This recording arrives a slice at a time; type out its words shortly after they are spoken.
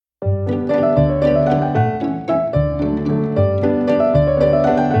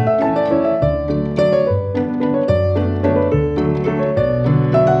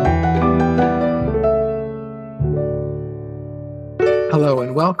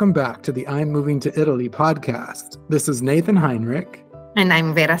welcome back to the I'm Moving to Italy podcast. This is Nathan Heinrich. And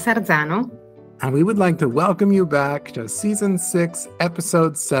I'm Vera Sarzano. And we would like to welcome you back to Season 6,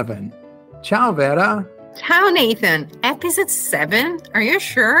 Episode 7. Ciao, Vera. Ciao, Nathan. Episode 7? Are you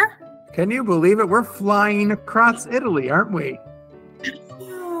sure? Can you believe it? We're flying across Italy, aren't we?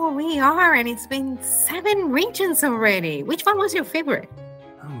 Oh, we are. And it's been 7 regions already. Which one was your favorite?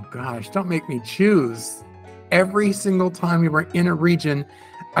 Oh, gosh, don't make me choose. Every single time we were in a region,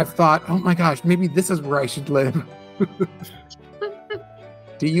 I've thought, oh my gosh, maybe this is where I should live.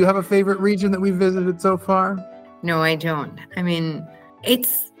 Do you have a favorite region that we've visited so far? No, I don't. I mean,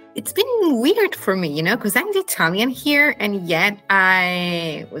 it's been weird for me, because I'm Italian here, and yet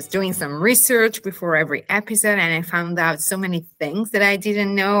I was doing some research before every episode, and I found out so many things that I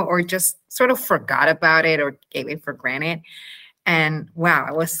didn't know or just sort of forgot about it or gave it for granted. And wow,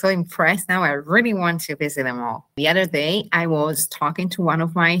 I was so impressed. Now I really want to visit them all. The other day, I was talking to one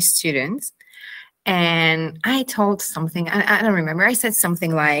of my students, and I told something, I don't remember. I said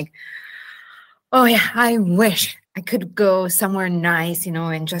something like, oh yeah, I wish I could go somewhere nice,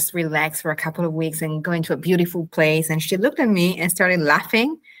 and just relax for a couple of weeks and go into a beautiful place. And she looked at me and started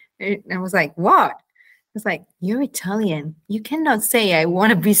laughing. And I was like, what? I was like, you're Italian. You cannot say I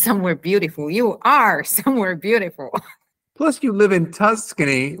want to be somewhere beautiful. You are somewhere beautiful. Plus, you live in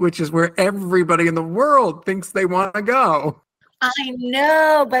Tuscany, which is where everybody in the world thinks they want to go. I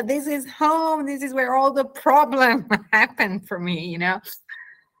know, but this is home. This is where all the problem happened for me,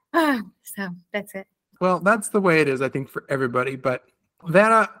 So that's it. Well, that's the way it is, I think, for everybody. But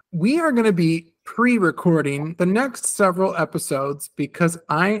Vera, we are going to be pre-recording the next several episodes because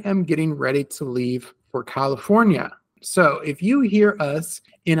I am getting ready to leave for California. So if you hear us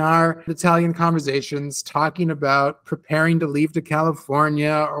in our Italian conversations talking about preparing to leave to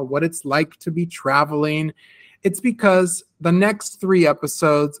California or what it's like to be traveling, it's because the next 3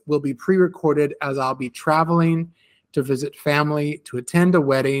 episodes will be pre-recorded as I'll be traveling to visit family, to attend a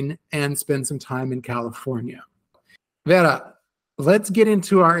wedding, and spend some time in California. Vera, let's get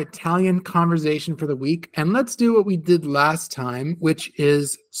into our Italian conversation for the week, and let's do what we did last time, which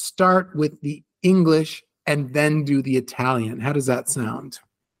is start with the English and then do the Italian. How does that sound?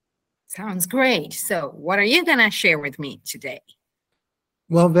 Sounds great. So what are you going to share with me today?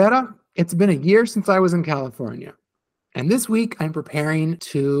 Well, Vera, it's been a year since I was in California. And this week, I'm preparing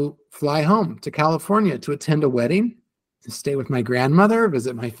to fly home to California to attend a wedding, to stay with my grandmother,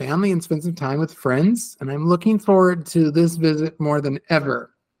 visit my family, and spend some time with friends. And I'm looking forward to this visit more than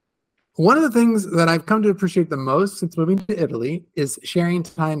ever. One of the things that I've come to appreciate the most since moving to Italy is sharing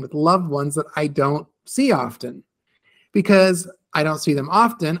time with loved ones that I don't see often. Because I don't see them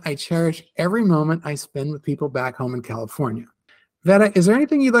often, I cherish every moment I spend with people back home in California. Vera, is there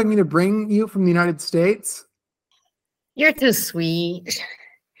anything you'd like me to bring you from the United States? You're too sweet.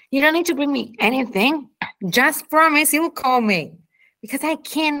 You don't need to bring me anything. Just promise you'll call me because I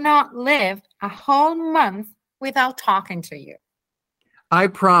cannot live a whole month without talking to you. I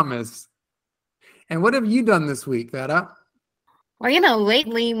promise. And what have you done this week, Vera? Well,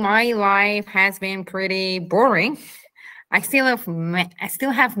 lately my life has been pretty boring. I still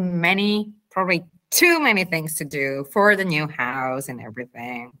have many, probably too many things to do for the new house and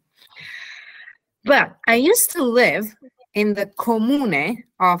everything. But I used to live in the comune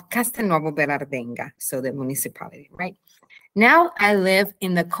of Castelnuovo dell'Ardenga, so the municipality, right? Now I live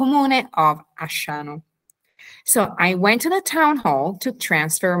in the comune of Asciano. So I went to the town hall to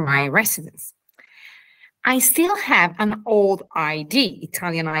transfer my residence. I still have an old ID,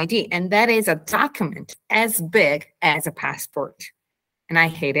 Italian ID, and that is a document as big as a passport. And I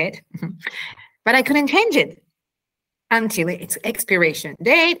hate it, but I couldn't change it until its expiration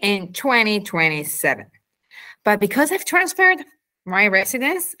date in 2027. But because I've transferred my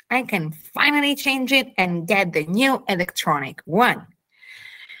residence, I can finally change it and get the new electronic one.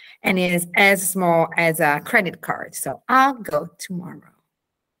 And it is as small as a credit card. So I'll go tomorrow.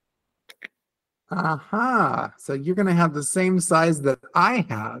 Aha. So you're going to have the same size that I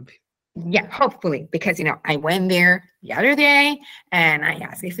have. Yeah, hopefully, because, I went there the other day and I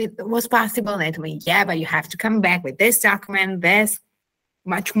asked if it was possible. And they told me, yeah, but you have to come back with this document, this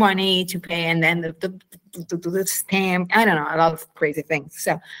much money to pay, and then the stamp. I don't know, a lot of crazy things.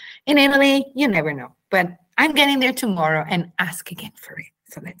 So in Italy, you never know. But I'm getting there tomorrow and ask again for it.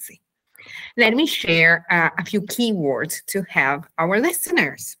 So let's see. Let me share a few keywords to help our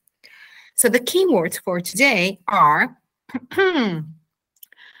listeners. So the keywords for today are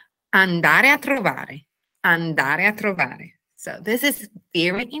andare a trovare, andare a trovare. So this is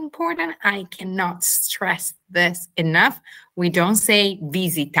very important. I cannot stress this enough. We don't say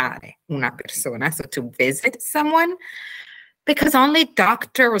visitare una persona, so to visit someone. Because only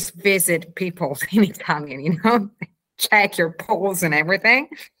doctors visit people in Italian, check your pulse and everything.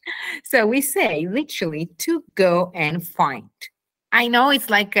 So we say literally to go and find. I know it's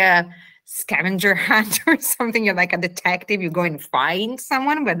like a scavenger hunt or something. You're like a detective, you go and find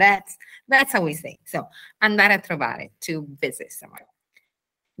someone, but that's how we say. So andare a trovare, to visit someone.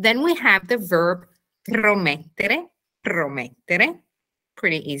 Then we have the verb promettere, promettere,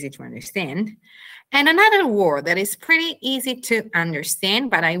 pretty easy to understand. And another word that is pretty easy to understand,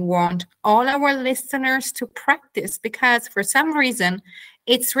 but I want all our listeners to practice because for some reason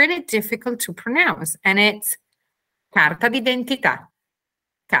it's really difficult to pronounce, and it's carta d'identità.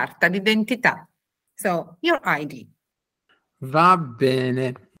 Carta d'identità. So, your ID. Va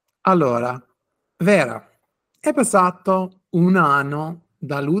bene. Allora, Vera, è passato un anno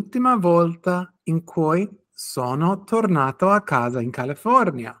dall'ultima volta in cui sono tornato a casa in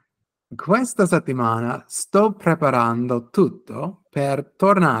California. Questa settimana sto preparando tutto per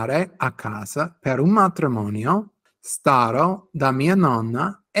tornare a casa per un matrimonio, starò da mia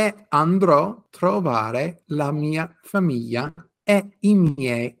nonna e andrò a trovare la mia famiglia e i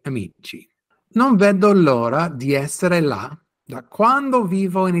miei amici. Non vedo l'ora di essere là. Da quando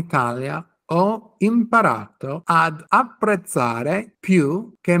vivo in Italia ho imparato ad apprezzare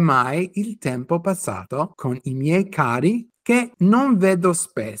più che mai il tempo passato con i miei cari che non vedo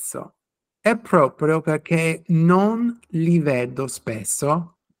spesso. È proprio perché non li vedo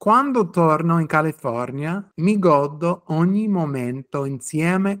spesso. Quando torno in California mi godo ogni momento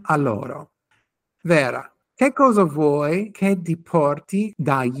insieme a loro. Vera, che cosa vuoi che ti porti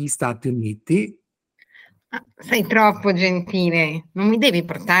dagli Stati Uniti? Sei troppo gentile, non mi devi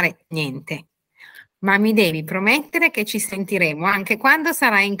portare niente, ma mi devi promettere che ci sentiremo anche quando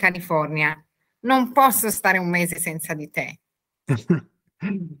sarai in California. Non posso stare un mese senza di te.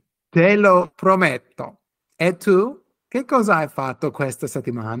 Te lo prometto. E tu? Che cosa hai fatto questa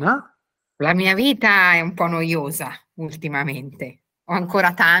settimana? La mia vita è un po' noiosa ultimamente. Ho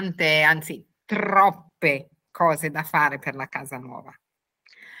ancora tante, anzi troppe cose da fare per la casa nuova.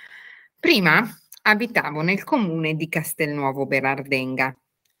 Prima abitavo nel comune di Castelnuovo Berardenga.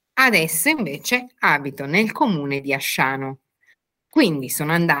 Adesso invece abito nel comune di Asciano. Quindi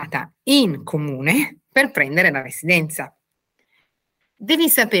sono andata in comune per prendere la residenza. Devi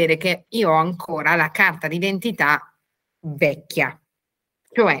sapere che io ho ancora la carta d'identità vecchia,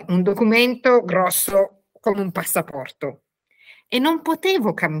 cioè un documento grosso come un passaporto, e non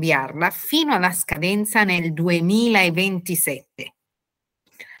potevo cambiarla fino alla scadenza nel 2027.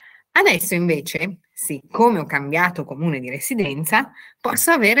 Adesso invece, siccome ho cambiato comune di residenza,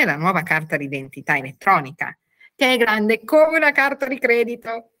 posso avere la nuova carta d'identità elettronica, che è grande come una carta di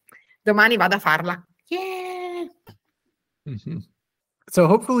credito. Domani vado a farla. Yeah! Mm-hmm. So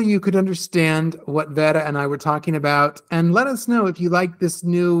hopefully you could understand what Vera and I were talking about, and let us know if you like this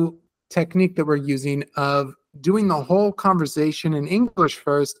new technique that we're using of doing the whole conversation in English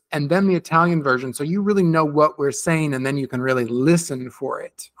first and then the Italian version, so you really know what we're saying and then you can really listen for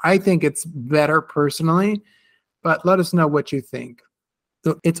it. I think it's better personally, but let us know what you think.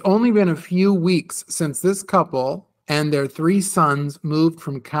 So it's only been a few weeks since this couple and their 3 sons moved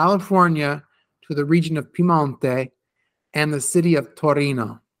from California to the region of Piemonte and the city of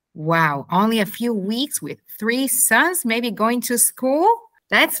Torino. Wow, only a few weeks with 3 sons maybe going to school?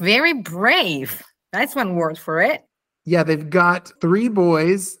 That's very brave. That's one word for it. Yeah, they've got 3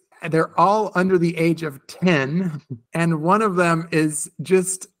 boys. They're all under the age of 10, and one of them is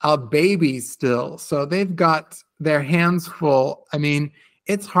just a baby still. So they've got their hands full. I mean,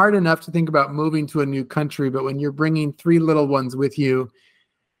 it's hard enough to think about moving to a new country, but when you're bringing 3 little ones with you,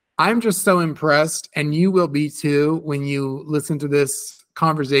 I'm just so impressed, and you will be too when you listen to this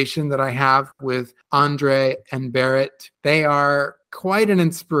conversation that I have with Andre and Barrett. They are quite an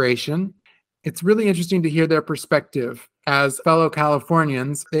inspiration. It's really interesting to hear their perspective as fellow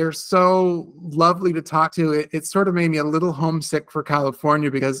Californians. They're so lovely to talk to. It sort of made me a little homesick for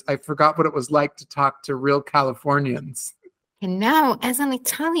California because I forgot what it was like to talk to real Californians. And now, as an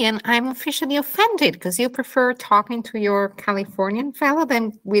Italian, I'm officially offended because you prefer talking to your Californian fellow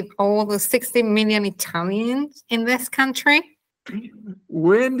than with all the 60 million Italians in this country.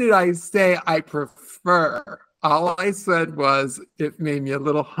 When did I say I prefer? All I said was it made me a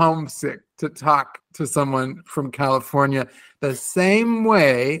little homesick to talk to someone from California the same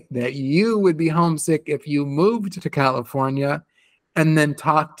way that you would be homesick if you moved to California and then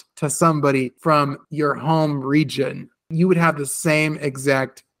talked to somebody from your home region. You would have the same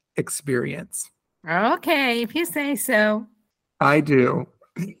exact experience. Okay, if you say so. I do.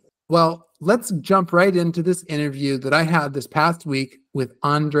 Well, let's jump right into this interview that I had this past week with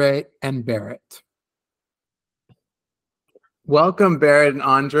Andre and Barrett. Welcome, Barrett and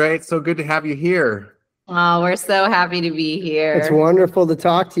Andre. It's so good to have you here. Oh, we're so happy to be here. It's wonderful to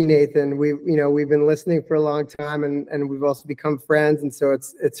talk to you, Nathan. We've been listening for a long time, and we've also become friends, and so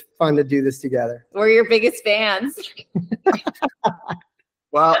it's fun to do this together. We're your biggest fans.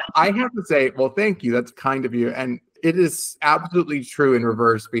 Well, I have to say, well, thank you. That's kind of you. And it is absolutely true in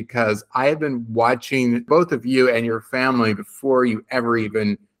reverse, because I have been watching both of you and your family before you ever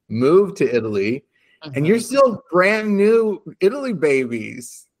even moved to Italy. And you're still brand new Italy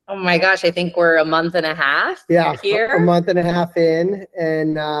babies. Oh my gosh, I think we're a month and a half here. A month and a half in,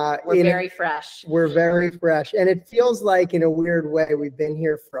 and we're very fresh. We're very fresh, and it feels like, in a weird way, we've been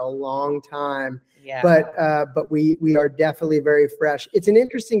here for a long time. Yeah. But we are definitely very fresh. It's an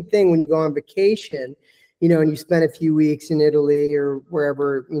interesting thing when you go on vacation, and you spend a few weeks in Italy or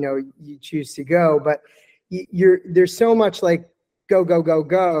wherever you choose to go. But there's so much like go go go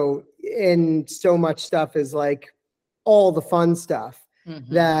go, and so much stuff is like all the fun stuff.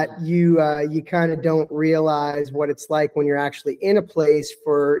 That you kind of don't realize what it's like when you're actually in a place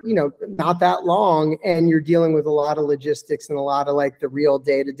for not that long, and you're dealing with a lot of logistics and a lot of like the real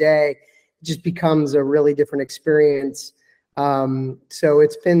day to day. It just becomes a really different experience. So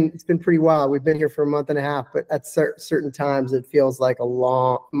it's been pretty wild. We've been here for a month and a half, but at certain times it feels like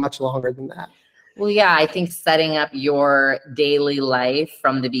much longer than that. Well, yeah, I think setting up your daily life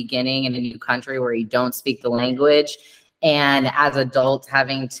from the beginning in a new country where you don't speak the language, and as adults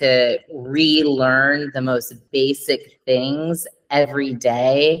having to relearn the most basic things every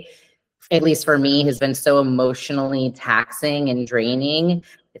day, at least for me, has been so emotionally taxing and draining.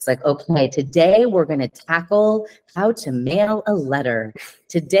 It's like, okay, today we're going to tackle how to mail a letter.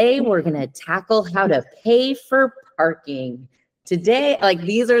 Today we're going to tackle how to pay for parking. Today, like,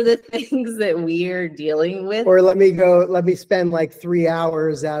 these are the things that we're dealing with. Or let me spend like 3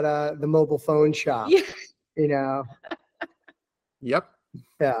 hours at the mobile phone shop. Yeah. Yep.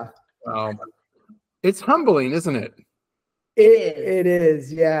 Yeah. It's humbling, isn't it? It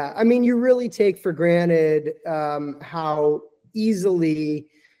is. Yeah. I mean, you really take for granted how easily,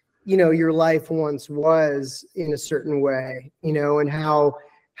 your life once was in a certain way, and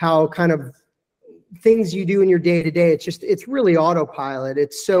how kind of things you do in your day to day. It's really autopilot.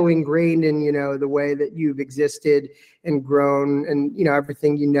 It's so ingrained in, the way that you've existed and grown, and,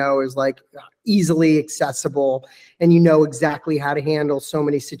 everything is like easily accessible, and exactly how to handle so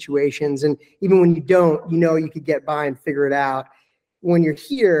many situations. And even when you don't, you could get by and figure it out. When you're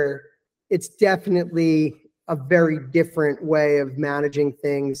here, it's definitely a very different way of managing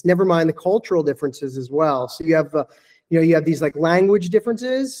things, never mind the cultural differences as well. So you have you have these like language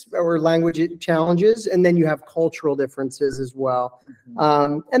differences or language challenges, and then you have cultural differences as well.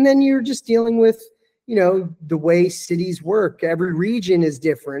 And then you're just dealing with, the way cities work. Every region is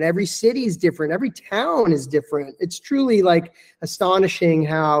different. Every city is different. Every town is different. It's truly like astonishing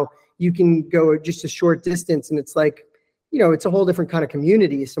how you can go just a short distance, and it's like, it's a whole different kind of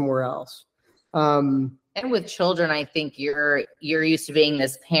community somewhere else. And with children, I think you're used to being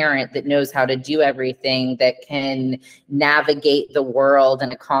this parent that knows how to do everything, that can navigate the world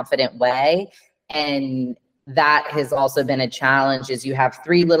in a confident way. And that has also been a challenge, is you have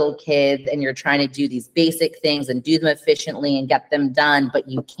 3 little kids and you're trying to do these basic things and do them efficiently and get them done, but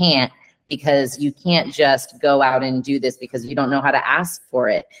you can't, because you can't just go out and do this because you don't know how to ask for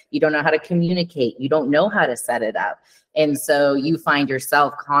it. You don't know how to communicate. You don't know how to set it up. And so you find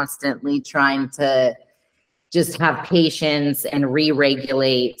yourself constantly trying to just have patience and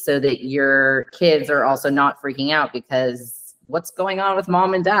re-regulate so that your kids are also not freaking out, because what's going on with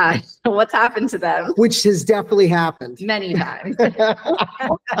mom and dad? What's happened to them? Which has definitely happened. Many times.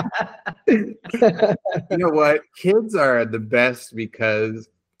 You know what? Kids are the best, because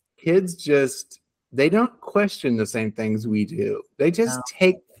kids they don't question the same things we do. They just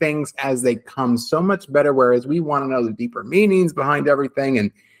take things as they come so much better, whereas we want to know the deeper meanings behind everything. And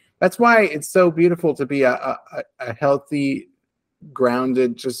that's why it's so beautiful to be a healthy,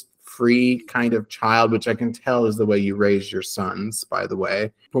 grounded, just free kind of child, which I can tell is the way you raise your sons, by the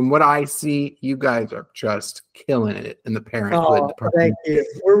way. From what I see, you guys are just killing it in the parenthood department. Thank you.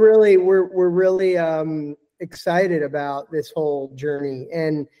 We're really excited about this whole journey.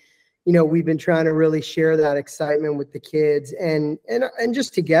 And, we've been trying to really share that excitement with the kids and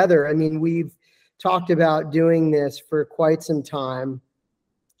just together. I mean, we've talked about doing this for quite some time.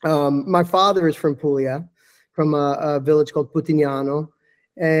 My father is from Puglia, from a village called Putignano.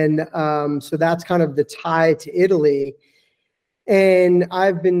 And so that's kind of the tie to Italy. And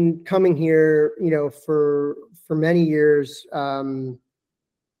I've been coming here, for many years,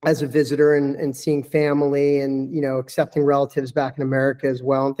 as a visitor and seeing family and, accepting relatives back in America as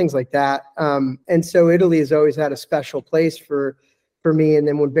well and things like that. And so Italy has always had a special place for me. And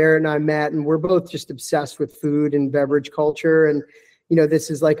then when Barrett and I met, and we're both just obsessed with food and beverage culture. And,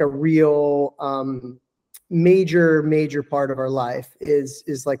 this is like a real major part of our life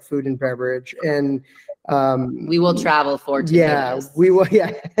is like food and beverage. And we will travel for tomatoes. Yeah, we will.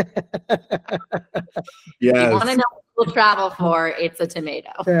 Yeah. You want to know what we'll travel for? It's a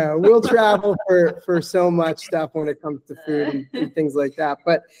tomato. Yeah, we'll travel for so much stuff when it comes to food and things like that.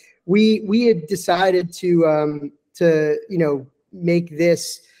 But we had decided to make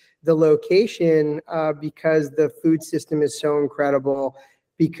this the location because the food system is so incredible,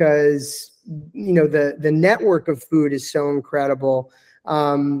 because the network of food is so incredible.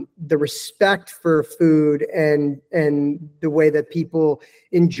 The respect for food and the way that people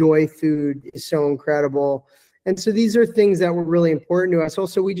enjoy food is so incredible. And so these are things that were really important to us.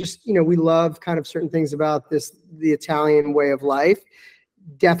 Also, we just, we love kind of certain things about the Italian way of life.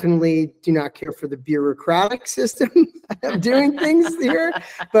 Definitely do not care for the bureaucratic system of doing things here.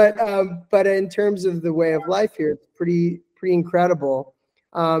 But in terms of the way of life here, it's pretty incredible.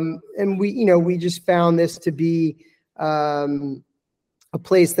 And we just found this to be a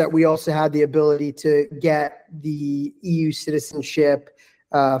place that we also had the ability to get the EU citizenship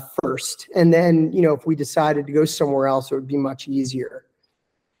first. And then, if we decided to go somewhere else, it would be much easier.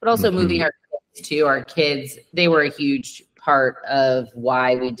 But also moving our kids, they were a huge part of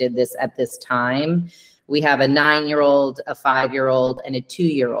why we did this at this time. We have a 9-year-old, a 5-year-old, and a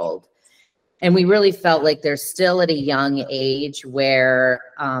 2-year-old. And we really felt like they're still at a young age where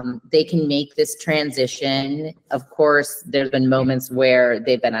they can make this transition. Of course, there's been moments where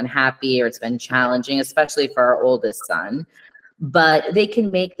they've been unhappy or it's been challenging, especially for our oldest son. But they can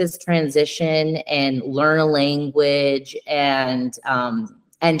make this transition and learn a language and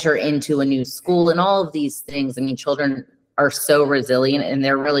enter into a new school and all of these things. I mean, children are so resilient, and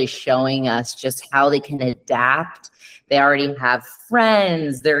they're really showing us just how they can adapt. They already have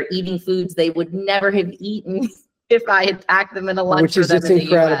friends. They're eating foods they would never have eaten if I had packed them in a lunch. Which is just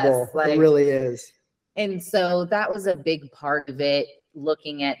incredible. It really is. And so that was a big part of it,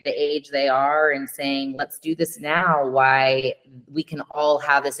 looking at the age they are and saying, let's do this now. Why we can all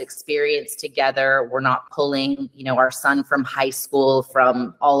have this experience together. We're not pulling, our son from high school,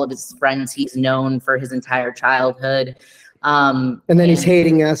 from all of his friends he's known for his entire childhood. And then he's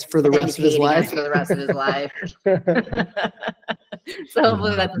hating us for the rest of his life. So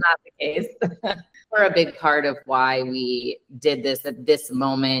hopefully that's not the case. We're a big part of why we did this at this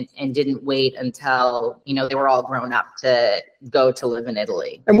moment and didn't wait until, they were all grown up to go to live in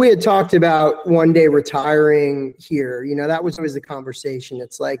Italy. And we had talked about one day retiring here. That was always the conversation.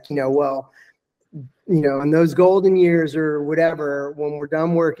 It's like, in those golden years or whatever, when we're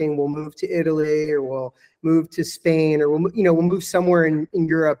done working, we'll move to Italy, or we'll move to Spain, or we'll move somewhere in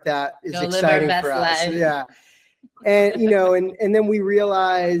Europe that is exciting for us. Life. Yeah. And, and then we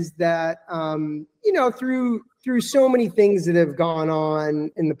realized that, through so many things that have gone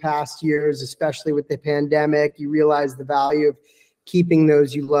on in the past years, especially with the pandemic, you realize the value of keeping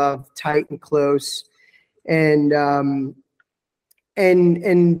those you love tight and close, and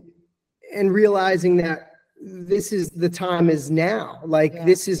realizing that the time is now.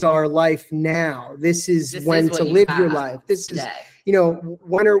 This is our life now. This is when to live your life. This is,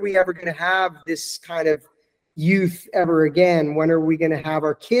 when are we ever going to have this kind of youth ever again? When are we going to have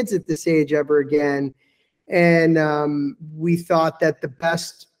our kids at this age ever again? And we thought that the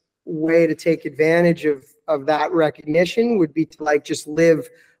best way to take advantage of that recognition would be to just live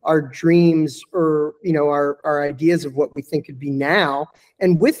our dreams, or our ideas of what we think could be now,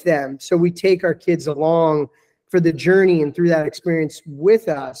 and with them. So we take our kids along for the journey and through that experience with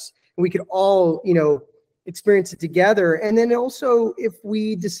us, and we could all experience it together. And then also, if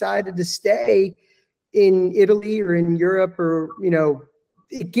we decided to stay in Italy or in Europe, or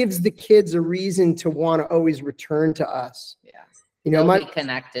it gives the kids a reason to want to always return to us. They'll be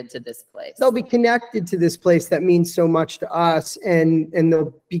connected to this place. They'll be connected to this place that means so much to us, and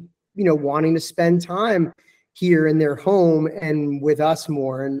they'll be, wanting to spend time here in their home and with us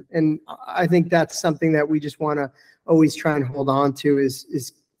more. And I think that's something that we just want to always try and hold on to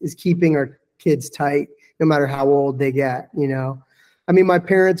is keeping our kids tight, no matter how old they get. I mean, my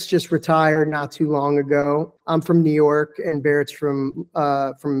parents just retired not too long ago. I'm from New York, and Barrett's from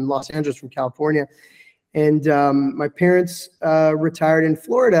Los Angeles, from California. And my parents retired in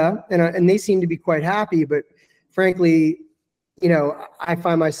Florida, and they seem to be quite happy. But frankly, I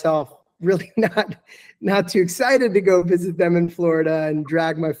find myself really not too excited to go visit them in Florida and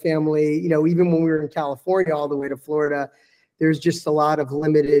drag my family. Even when we were in California, all the way to Florida, there's just a lot of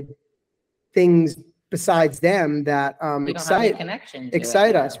limited things besides them that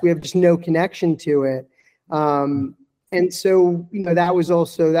excite us. We have just no connection to it. And so, you know, that was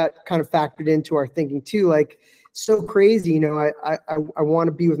also, that kind of factored into our thinking too, like, so crazy, you know, I want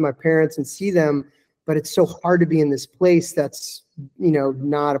to be with my parents and see them, but it's so hard to be in this place that's, you know,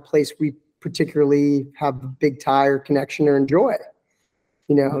 not a place we particularly have a big tie or connection or enjoy,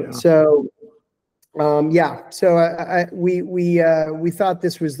 you know. Yeah. So so we thought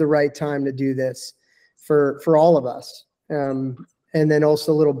this was the right time to do this for all of us. And then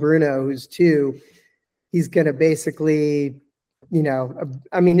also little Bruno, who's 2, he's going to basically, you know,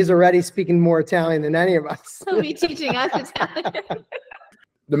 I mean, he's already speaking more Italian than any of us. He'll be teaching us Italian.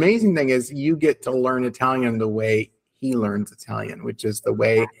 The amazing thing is you get to learn Italian the way he learns Italian, which is the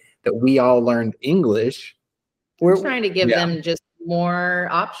way that we all learned English. We're trying to give them just more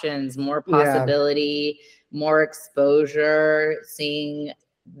options, more possibility, more exposure, seeing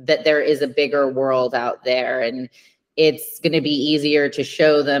that there is a bigger world out there. And it's going to be easier to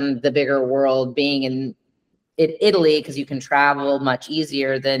show them the bigger world being in Italy, because you can travel much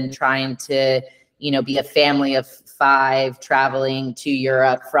easier than trying to, you know, be a family of 5 traveling to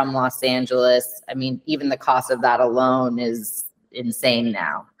Europe from Los Angeles. I mean, even the cost of that alone is insane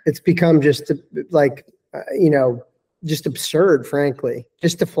now. It's become just like, you know, just absurd, frankly,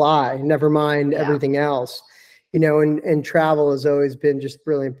 just to fly, never mind everything else, you know, and travel has always been just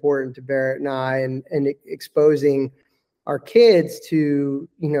really important to Barrett and I, and exposing our kids to,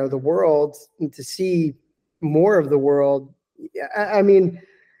 you know, the world and to see more of the world. I mean,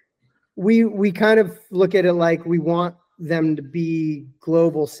 we kind of look at it like we want them to be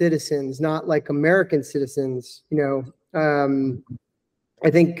global citizens, not like American citizens, you know. I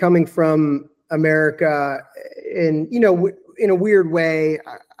think coming from America, and, you know, in a weird way,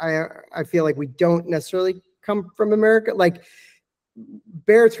 I feel like we don't necessarily come from America. Like,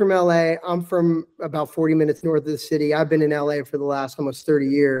 Barrett's from LA. I'm from about 40 minutes north of the city. I've been in LA for the last almost 30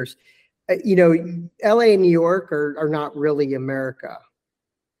 years. You know, LA and New York are not really America,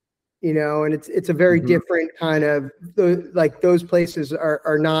 you know, and it's a very different kind of, like, those places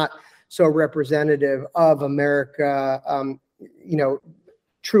are not so representative of America, you know,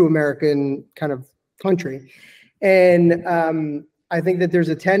 true American kind of country. And I think that there's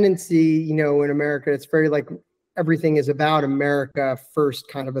a tendency, you know, in America, it's very like everything is about America first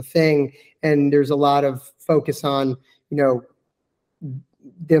kind of a thing. And there's a lot of focus on, you know,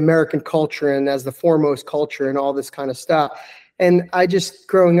 the American culture and as the foremost culture and all this kind of stuff. And I just,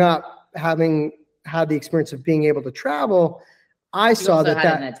 growing up, having had the experience of being able to travel, I saw that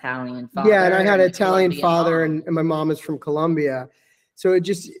an Italian father. Yeah, and I had an Italian father, and my mom is from Colombia. So it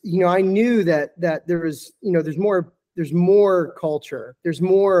just, you know, I knew that there was, you know, there's more culture, there's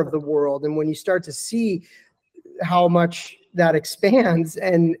more of the world. And when you start to see how much that expands,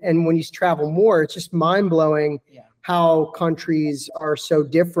 and when you travel more, it's just mind blowing how countries are so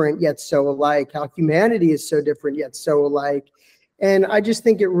different yet so alike, how humanity is so different yet so alike. And I just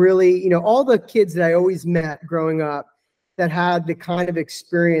think it really, you know, all the kids that I always met growing up that had the kind of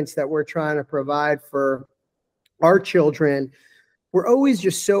experience that we're trying to provide for our children were always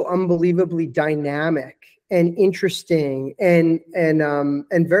just so unbelievably dynamic and interesting and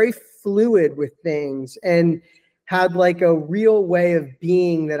very fluid with things, and had like a real way of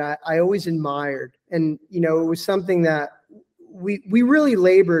being that I always admired. And, you know, it was something that we really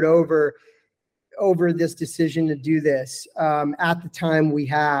labored over this decision to do this at the time we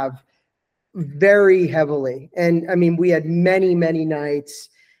have, very heavily. And I mean, we had many, many nights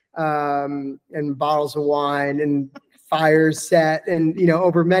and bottles of wine and fires set, and, you know,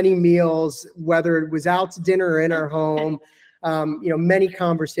 over many meals, whether it was out to dinner or in our home, you know, many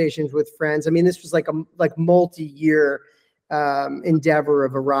conversations with friends. I mean, this was like a multi-year endeavor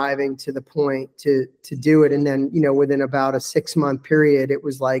of arriving to the point to do it. And then, you know, within about a 6-month period, it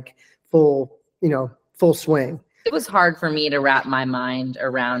was like full swing. It was hard for me to wrap my mind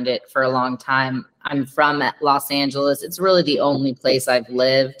around it for a long time. I'm from Los Angeles. It's really the only place I've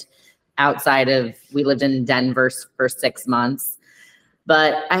lived outside of, we lived in Denver for 6 months,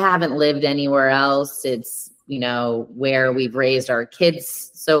 but I haven't lived anywhere else. It's, you know, where we've raised our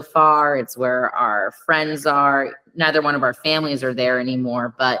kids so far. It's where our friends are. Neither one of our families are there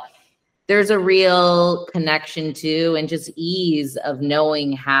anymore, but there's a real connection to, and just ease of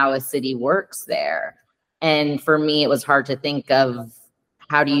knowing how a city works there. And for me, it was hard to think of,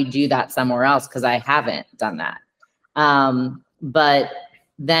 how do you do that somewhere else? Because I haven't done that. But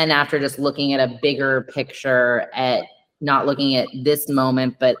then after just looking at a bigger picture, at not looking at this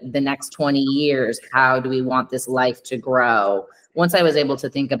moment, but the next 20 years, how do we want this life to grow? Once I was able to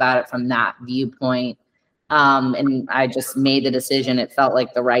think about it from that viewpoint, And I just made the decision. It felt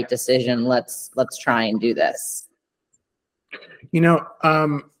like the right decision. Let's try and do this. You know,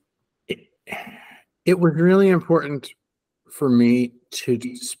 it was really important for me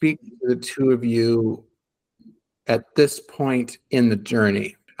to speak to the two of you at this point in the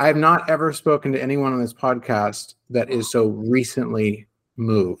journey. I have not ever spoken to anyone on this podcast that is so recently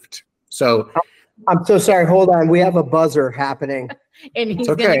moved. So I'm so sorry. Hold on. We have a buzzer happening. And he's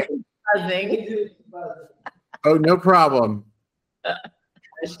okay. going to keep buzzing. Oh, no problem.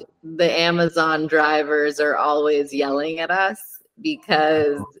 The Amazon drivers are always yelling at us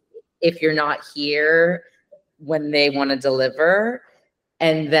because if you're not here when they want to deliver,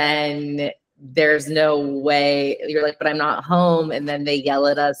 and then there's no way you're like, but I'm not home. And then they yell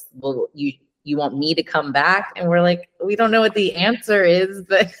at us, well, you want me to come back? And we're like, we don't know what the answer is,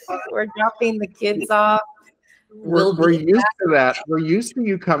 but we're dropping the kids off. We're used to that. We're used to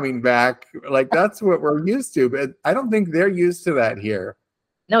you coming back. Like, that's what we're used to. But I don't think they're used to that here.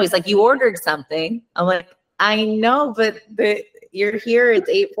 No, he's like, you ordered something. I'm like, I know, but you're here. It's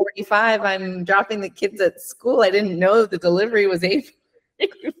 8:45. I'm dropping the kids at school. I didn't know the delivery was 8:45.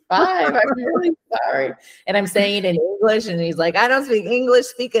 I'm really sorry. And I'm saying it in English, and he's like, I don't speak English,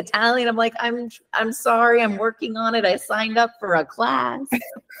 speak Italian. I'm like, I'm sorry. I'm working on it. I signed up for a class.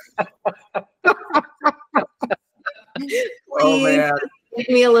 Oh man, give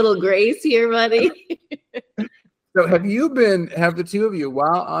me a little grace here, buddy. So have the two of you,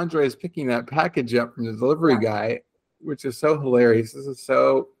 while Andre is picking that package up from the delivery guy, which is so hilarious, this is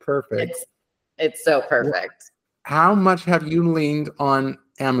so perfect. It's so perfect. How much have you leaned on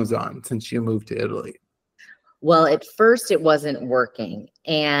Amazon since you moved to Italy? Well, at first it wasn't working,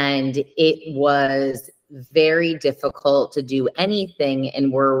 and it was very difficult to do anything,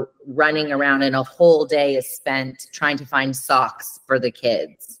 and we're running around, and a whole day is spent trying to find socks for the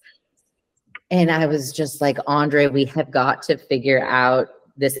kids. And I was just like, Andre, we have got to figure out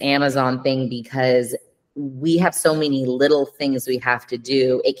this Amazon thing, because we have so many little things we have to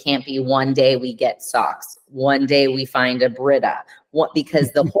do. It can't be one day we get socks, one day we find a Brita,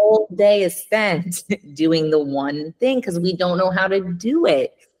 because the whole day is spent doing the one thing because we don't know how to do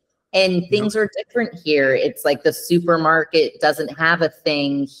it. And things are different here. It's like the supermarket doesn't have a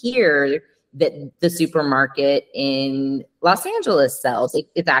thing here that the supermarket in Los Angeles sells.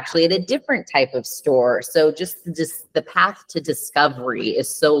 It's actually at a different type of store. So just the path to discovery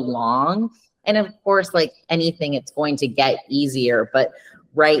is so long. And of course, like anything, it's going to get easier. But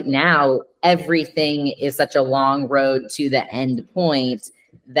right now, everything is such a long road to the end point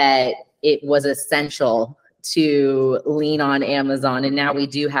that it was essential to lean on Amazon. And now we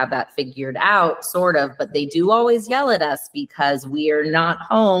do have that figured out, sort of, but they do always yell at us because we are not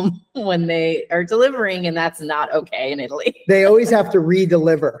home when they are delivering, and that's not okay in Italy. They always have to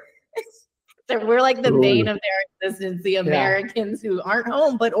re-deliver. So we're like the bane of their existence, the Americans who aren't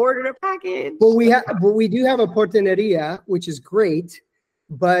home but ordered a package. Well, we do have a portineria, which is great,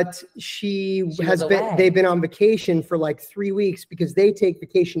 but they've been on vacation for like 3 weeks because they take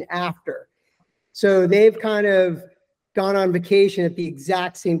vacation after. So they've kind of gone on vacation at the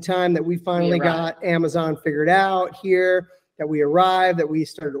exact same time that we finally got Amazon figured out here, that we arrived, that we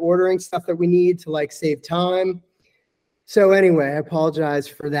started ordering stuff that we need to like save time. So anyway, I apologize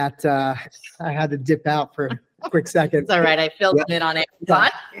for that. I had to dip out for a quick second. It's all right. I filmed it on Amazon.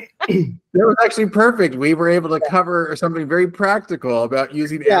 That was actually perfect. We were able to cover something very practical about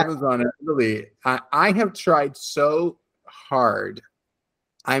using Amazon in Italy. I have tried so hard.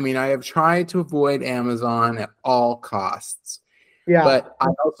 I mean, I have tried to avoid Amazon at all costs. Yeah. But I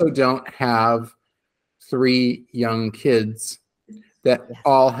also don't have 3 young kids that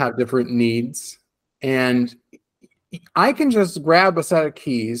all have different needs. And I can just grab a set of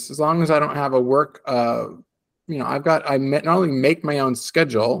keys as long as I don't have a work, I not only make my own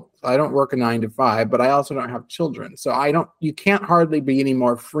schedule. I don't work a 9 to 5, but I also don't have children. So you can't hardly be any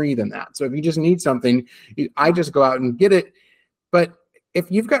more free than that. So if you just need something, I just go out and get it. But if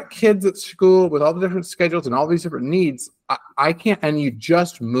you've got kids at school with all the different schedules and all these different needs, I can't, and you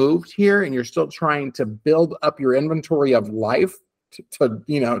just moved here and you're still trying to build up your inventory of life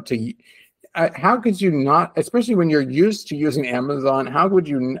how could you not, especially when you're used to using Amazon, how would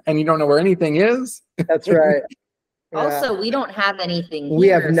you, and you don't know where anything is? That's right. Also, we don't have anything here. We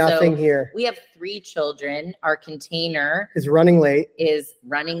have nothing here. We have 3 children. Our container is running late,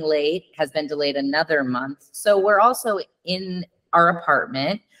 has been delayed another month. So we're also in our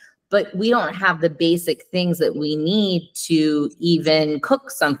apartment, but we don't have the basic things that we need to even cook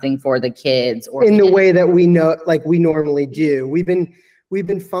something for the kids or in the way that we know, like we normally do. We've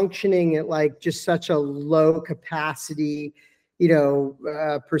been functioning at like just such a low capacity,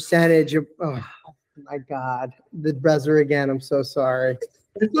 percentage of, my God. The buzzer again. I'm so sorry.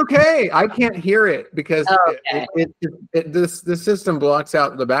 It's okay. I can't hear it because the system blocks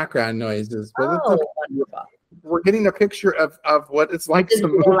out the background noises. But it's okay. Wonderful. We're getting a picture of what it's like This to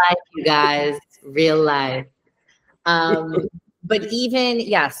is move. real life, you guys. Real life. But even,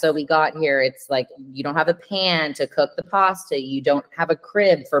 so we got here, it's like, you don't have a pan to cook the pasta. You don't have a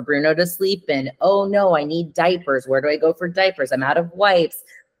crib for Bruno to sleep in. Oh no, I need diapers. Where do I go for diapers? I'm out of wipes.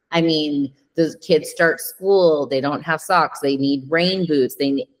 I mean, the kids start school. They don't have socks. They need rain boots.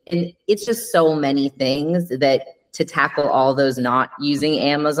 And it's just so many things that to tackle all those not using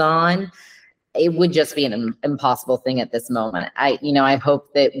Amazon, it would just be an impossible thing at this moment. I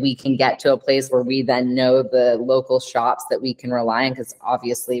hope that we can get to a place where we then know the local shops that we can rely on, because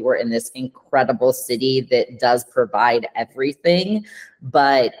obviously we're in this incredible city that does provide everything,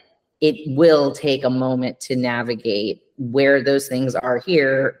 but it will take a moment to navigate where those things are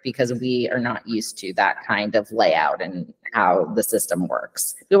here, because we are not used to that kind of layout and how the system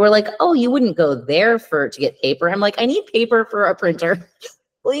works. We were like, oh, you wouldn't go there to get paper. I'm like, I need paper for a printer.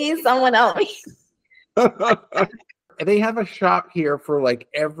 Please, someone help me. They have a shop here for like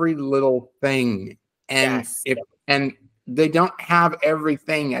every little thing. And and they don't have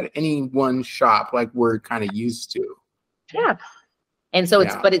everything at any one shop like we're kind of used to. Yeah. And so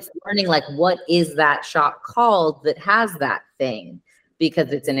but it's learning, like, what is that shop called that has that thing?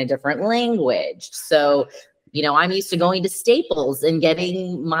 Because it's in a different language. So, I'm used to going to Staples and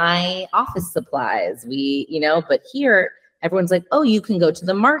getting my office supplies. But here, everyone's like, oh, you can go to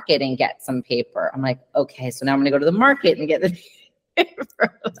the market and get some paper. I'm like, okay, so now I'm going to go to the market and get the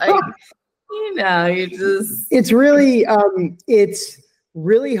paper. It's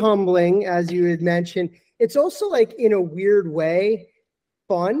really humbling, as you had mentioned. It's also, like, in a weird way,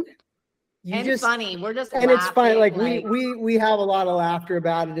 fun. Funny. We're just and laughing, it's fun. Like we have a lot of laughter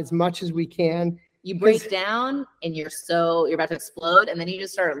about it as much as we can. You break down and you're about to explode, and then you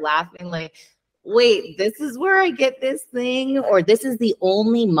just start laughing like, wait, this is where I get this thing, or this is the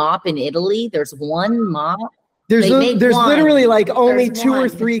only mop in Italy. There's one mop. There's literally like only two or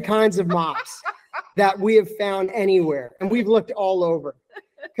three kinds of mops that we have found anywhere, and we've looked all over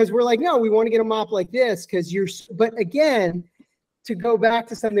because we're like, no, we want to get a mop like this because but again, to go back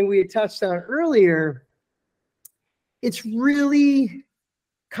to something we had touched on earlier, it's really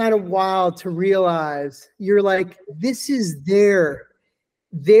kind of wild to realize you're like, this is their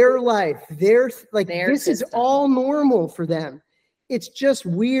life, their this system. Is all normal for them. It's just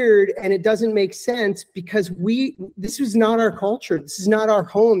weird, and it doesn't make sense because this is not our culture. This is not our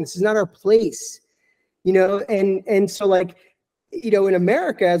home. This is not our place, and so, like, in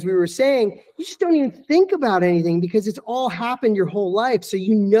America, as we were saying, you just don't even think about anything because it's all happened your whole life. So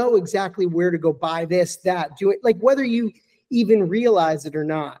you know exactly where to go buy this, that, do it, like whether you even realize it or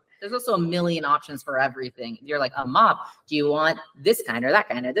not. There's also a million options for everything. You're like, a mop. Do you want this kind or that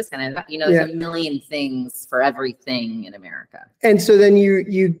kind or this kind of that? There's a million things for everything in America. And so then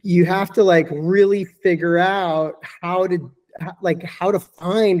you have to, like, really figure out how to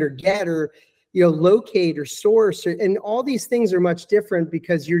find or get or locate or source, and all these things are much different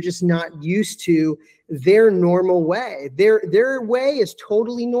because you're just not used to their normal way. Their way is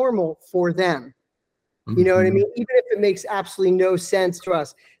totally normal for them. You know what I mean? Even if it makes absolutely no sense to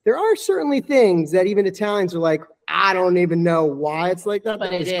us, there are certainly things that even Italians are like, I don't even know why it's like that.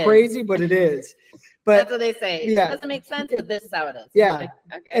 But it's crazy, but it is. But that's what they say. It doesn't make sense, but this is how it is. Yeah. Like,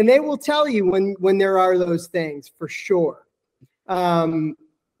 okay. And they will tell you when there are those things for sure.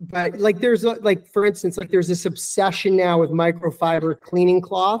 But like for instance, like there's this obsession now with microfiber cleaning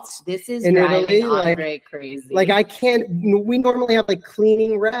cloths. This is in Italy, like crazy. Like we normally have like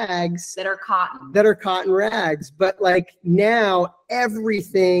cleaning rags that are cotton rags, but like now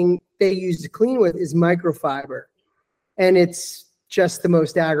everything they use to clean with is microfiber. And it's just the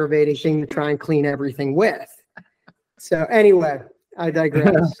most aggravating thing to try and clean everything with. So anyway, I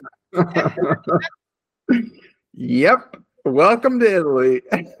digress. Yep. Welcome to Italy.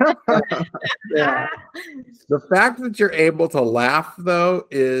 Yeah. The fact that you're able to laugh, though,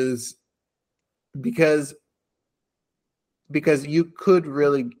 is because you could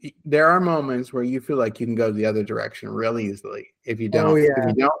really, there are moments where you feel like you can go the other direction really easily. If you don't, if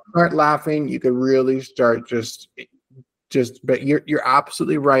you don't start laughing, you could really start but you're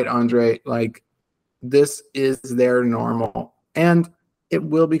absolutely right, Andre. Like, this is their normal, and it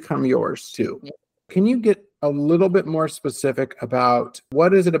will become yours too. Yeah. Can you get a little bit more specific about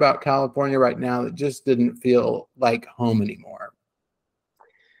what is it about California right now that just didn't feel like home anymore?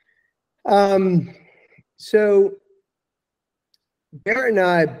 So Barrett and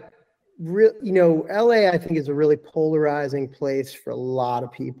I, LA, I think, is a really polarizing place for a lot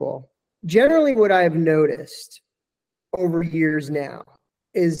of people. generally what I've noticed over years now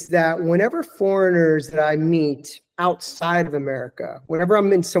is that whenever foreigners that I meet outside of America, whenever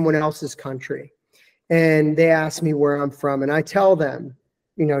I'm in someone else's country and they ask me where I'm from and I tell them,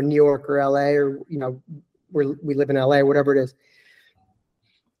 you know, New York or LA or, you know, we live in LA, whatever it is,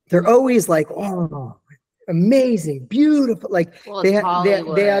 they're always like, oh, amazing, beautiful. Like Well, they it's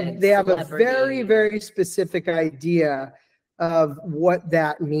have a celebrity. very, very specific idea of what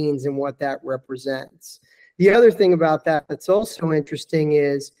that means and what that represents. The other thing about that that's also interesting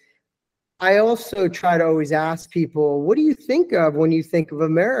is I also try to always ask people, what do you think of when you think of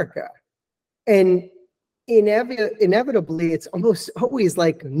America? And inevitably, it's almost always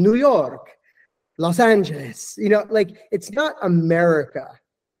like New York, Los Angeles, you know, like it's not America.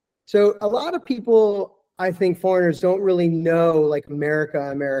 So a lot of people, I think foreigners don't really know like America,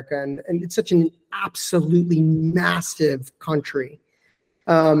 and it's such an absolutely massive country.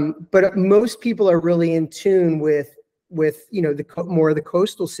 But most people are really in tune with you know more of the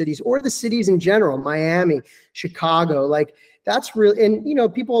coastal cities or the cities in general, Miami, Chicago, like that's really, and you know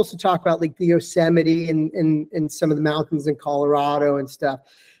people also talk about like the Yosemite and some of the mountains in Colorado and stuff,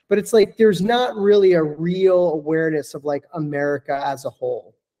 but it's like there's not really a real awareness of like America as a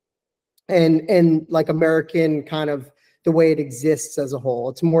whole. And like American kind of the way it exists as a whole.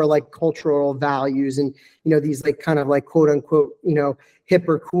 It's more like cultural values and, you know, these like kind of like quote unquote, you know,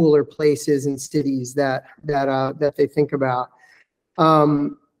 hipper, cooler places and cities that they think about.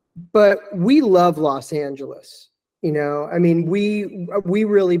 But we love Los Angeles. You know, I mean, we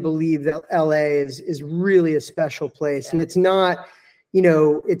really believe that LA is really a special place, and it's not, you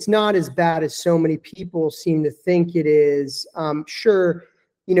know, it's not as bad as so many people seem to think it is. Sure,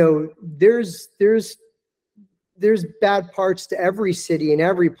 you know, there's bad parts to every city and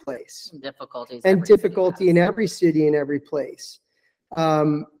every place, Difficulty in every city and every place.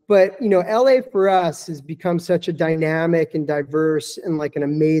 But you know, LA for us has become such a dynamic and diverse and like an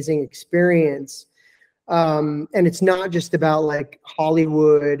amazing experience. And it's not just about like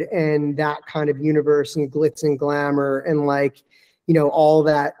Hollywood and that kind of universe and glitz and glamour and like, you know, all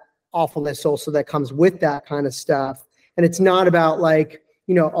that awfulness also that comes with that kind of stuff. And it's not about like,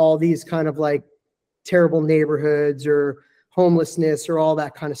 you know, all these kind of like terrible neighborhoods or homelessness or all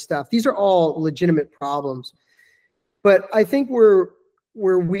that kind of stuff. These are all legitimate problems. But I think where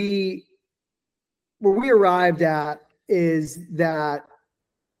we arrived at is that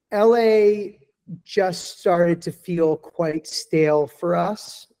LA just started to feel quite stale for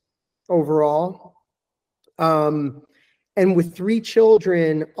us overall. And with 3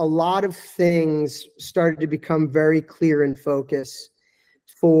 children, a lot of things started to become very clear in focus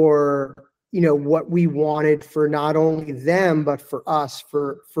for, you know, what we wanted for not only them, but for us,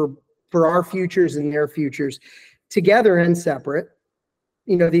 for our futures and their futures, together and separate.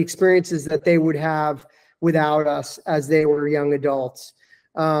 You know, the experiences that they would have without us as they were young adults.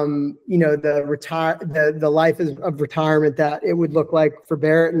 You know, the life of retirement that it would look like for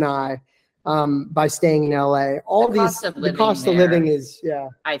Barrett and I by staying in LA. The cost of living is, yeah.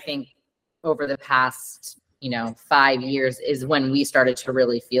 I think over the past, you know, 5 years is when we started to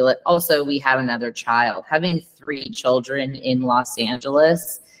really feel it. Also, we had another child. Having 3 children in Los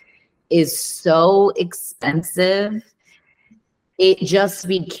Angeles is so expensive. It just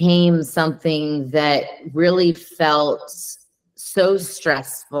became something that really felt so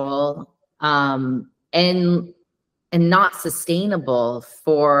stressful and not sustainable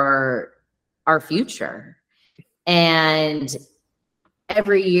for our future. And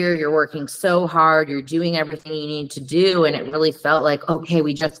every year you're working so hard, you're doing everything you need to do, and it really felt like, okay,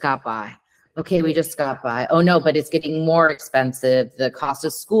 we just got by. Okay, we just got by. Oh no, but it's getting more expensive. The cost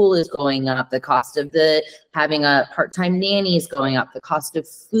of school is going up. The cost of having a part-time nanny is going up. The cost of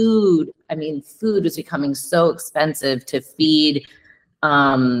food. I mean, food is becoming so expensive to feed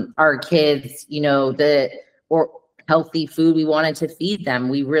our kids, you know, or healthy food we wanted to feed them.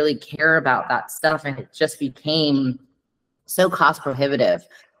 We really care about that stuff, and it just became so cost prohibitive.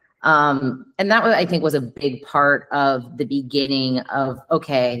 And that I think was a big part of the beginning of,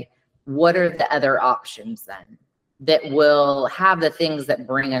 okay, what are the other options then that will have the things that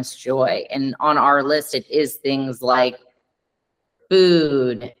bring us joy? And on our list, it is things like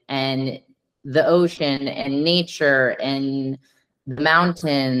food and the ocean and nature and the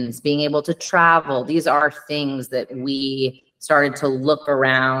mountains, being able to travel. These are things that we started to look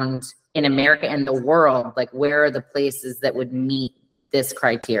around in America and the world, like where are the places that would meet this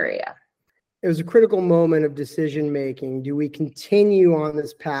criteria? It was a critical moment of decision making. Do we continue on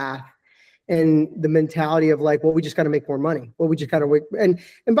this path and the mentality of like, well, we just got to make more money. Well, we just got to wait. And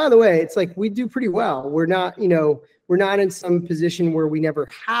by the way, it's like, we do pretty well. We're not, we're not in some position where we never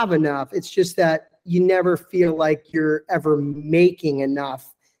have enough. It's just that you never feel like you're ever making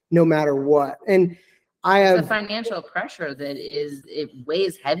enough, no matter what. And I have the financial pressure it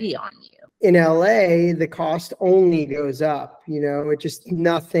weighs heavy on you. In LA, the cost only goes up, it just,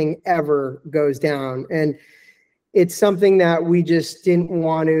 nothing ever goes down. And it's something that we just didn't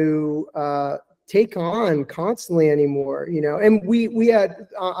want to take on constantly anymore, and we had,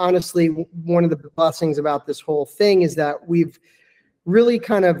 honestly, one of the blessings about this whole thing is that we've really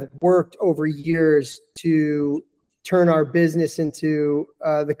kind of worked over years to turn our business into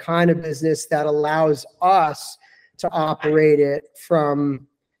the kind of business that allows us to operate it from,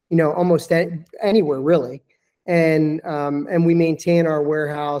 almost anywhere really. And we maintain our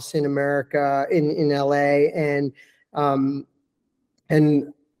warehouse in America, in LA,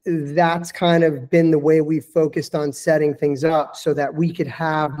 and that's kind of been the way we've focused on setting things up so that we could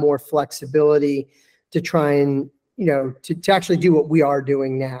have more flexibility to try and, to actually do what we are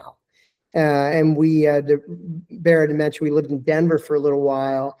doing now. And Barrett had mentioned we lived in Denver for a little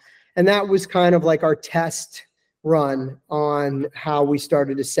while, and that was kind of like our test run on how we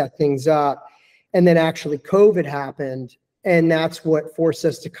started to set things up. And then actually COVID happened, and that's what forced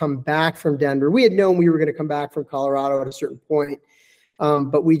us to come back from Denver. We had known we were going to come back from Colorado at a certain point,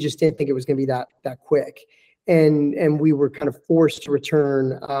 but we just didn't think it was going to be that quick. And we were kind of forced to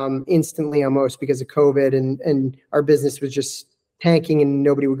return instantly almost because of COVID, and our business was just tanking and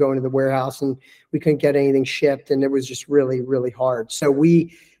nobody would go into the warehouse and we couldn't get anything shipped, and it was just really, really hard. So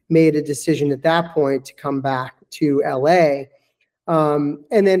we made a decision at that point to come back to LA.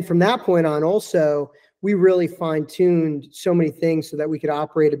 And then from that point on also, we really fine-tuned so many things so that we could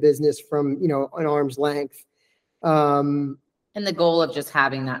operate a business from, an arm's length. And the goal of just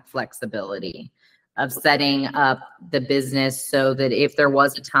having that flexibility of setting up the business so that if there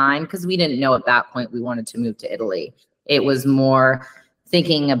was a time, because we didn't know at that point we wanted to move to Italy. It was more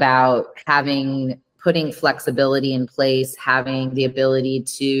thinking about putting flexibility in place, having the ability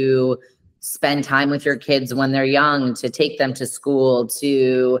to spend time with your kids when they're young, to take them to school,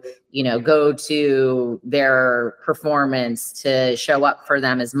 to, go to their performance, to show up for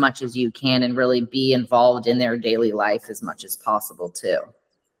them as much as you can and really be involved in their daily life as much as possible too.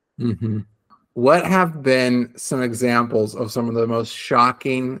 Mm-hmm. What have been some examples of some of the most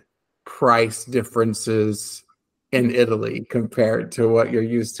shocking price differences in Italy compared to what you're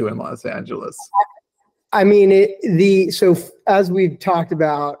used to in Los Angeles? I mean, so as we've talked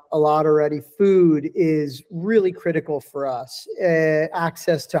about a lot already, food is really critical for us.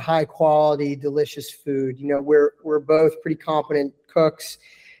 Access to high quality, delicious food. We're both pretty competent cooks,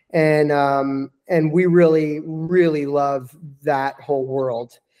 and we really, really love that whole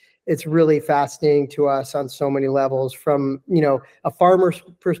world. It's really fascinating to us on so many levels, from, a farmer's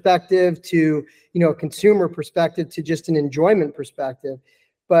perspective to, a consumer perspective to just an enjoyment perspective.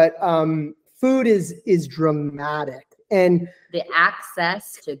 But food is dramatic. And the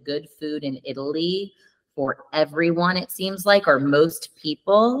access to good food in Italy for everyone, it seems like, or most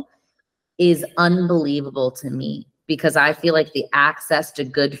people, is unbelievable to me, because I feel like the access to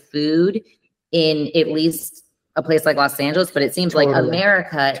good food in at least a place like Los Angeles, but it seems like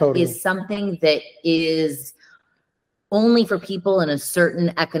America is something that is only for people in a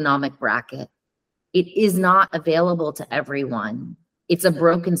certain economic bracket. It is not available to everyone. It's a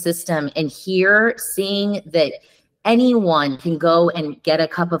broken system. And here, seeing that anyone can go and get a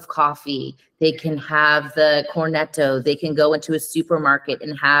cup of coffee, they can have the cornetto, they can go into a supermarket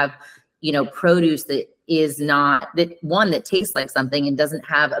and have, produce that is not, that tastes like something and doesn't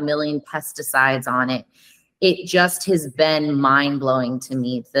have a million pesticides on it. It just has been mind-blowing to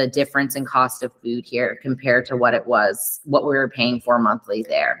me, the difference in cost of food here compared to what we were paying for monthly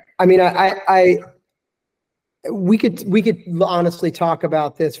there. I mean, we could honestly talk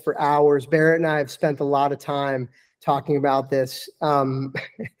about this for hours. Barrett and I have spent a lot of time talking about this.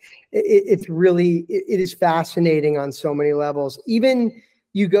 It is fascinating on so many levels. Even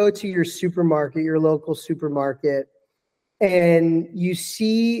you go to your supermarket, your local supermarket, and you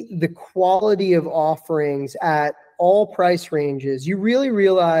see the quality of offerings at all price ranges, you really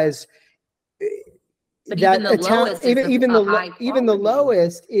realize but that even the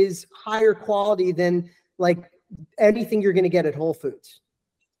lowest is higher quality than like anything you're going to get at Whole Foods.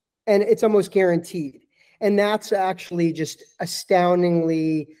 And it's almost guaranteed. And that's actually just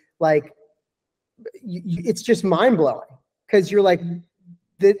astoundingly, like, it's just mind blowing, because you're like,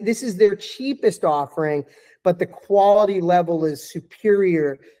 this is their cheapest offering, but the quality level is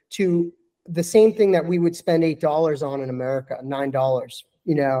superior to the same thing that we would spend $8 on in America, $9,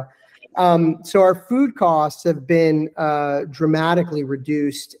 So our food costs have been dramatically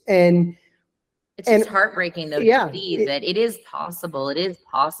reduced, and it's just heartbreaking though to see that it is possible. It is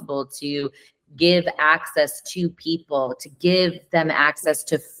possible to give access to people, to give them access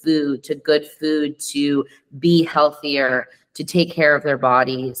to food, to good food, to be healthier, to take care of their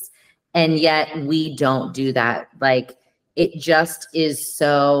bodies. And yet we don't do that. Like, it just is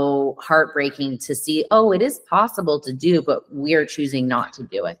so heartbreaking to see, oh, it is possible to do, but we're choosing not to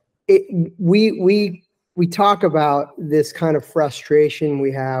do it. We talk about this kind of frustration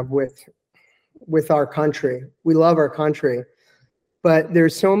we have with our country. We love our country, but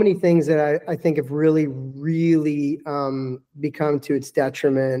there's so many things that I think have really become to its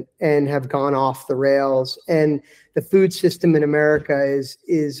detriment and have gone off the rails. And the food system in America is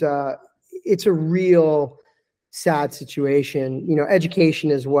it's a real sad situation. You know,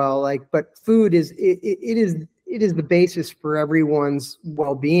 education as well. Like, but food is it is the basis for everyone's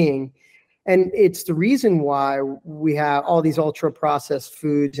well-being. And it's the reason why we have all these ultra processed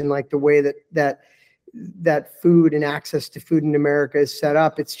foods, and like the way that food and access to food in America is set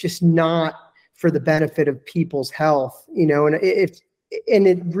up. It's just not for the benefit of people's health, you know, and it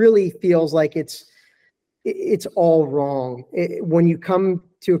really feels like it's all wrong. When you come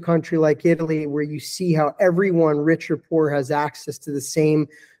to a country like Italy, where you see how everyone, rich or poor, has access to the same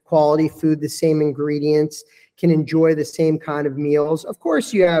quality food, the same ingredients, can enjoy the same kind of meals. Of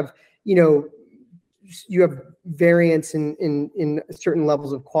course, you have variance in certain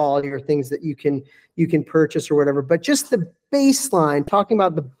levels of quality, or things that you can purchase or whatever. But just the baseline, talking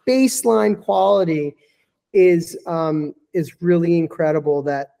about the baseline quality, is really incredible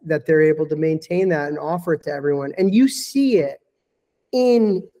that they're able to maintain that and offer it to everyone. And you see it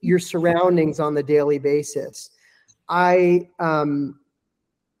in your surroundings on the daily basis. I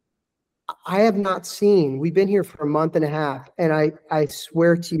have not seen, we've been here for a month and a half, and I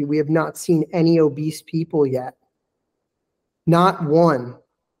swear to you, we have not seen any obese people yet. Not one.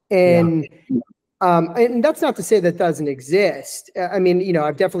 And and that's not to say that doesn't exist. I mean, you know,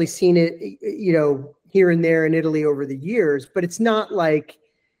 I've definitely seen it, you know, here and there in Italy over the years, but it's not like,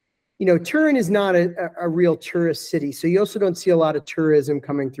 you know, Turin is not a real tourist city. So you also don't see a lot of tourism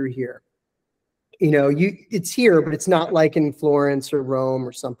coming through here. You know, it's here, but it's not like in Florence or Rome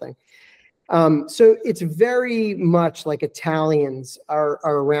or something. So it's very much like Italians are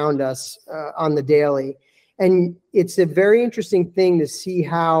around us on the daily. And it's a very interesting thing to see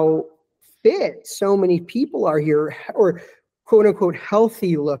how fit so many people are here, or quote unquote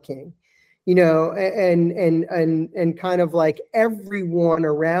healthy looking, you know, and kind of like everyone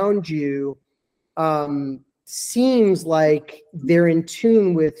around you seems like they're in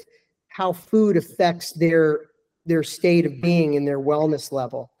tune with how food affects their state of being and their wellness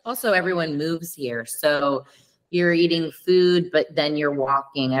level. Also, everyone moves here. So you're eating food, but then you're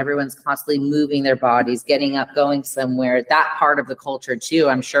walking. Everyone's constantly moving their bodies, getting up, going somewhere. That part of the culture too,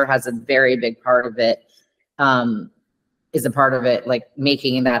 I'm sure, has a very big part of it, is a part of it, like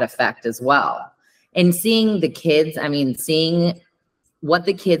making that effect as well. And seeing the kids, I mean, seeing what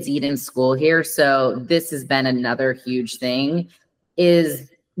the kids eat in school here. So this has been another huge thing, is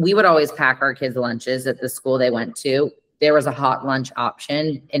we would always pack our kids' lunches at the school they went to. There was a hot lunch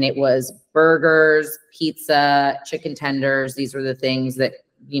option, and it was burgers, pizza, chicken tenders. These were the things that,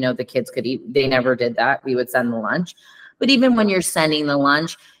 you know, the kids could eat. They never did that. We would send the lunch. But even when you're sending the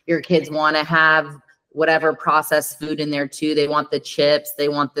lunch, your kids want to have whatever processed food in there too. They want the chips. They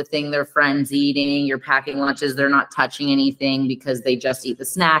want the thing their friend's eating. You're packing lunches. They're not touching anything because they just eat the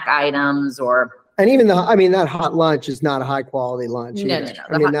snack items. And even that hot lunch is not a high quality lunch. No.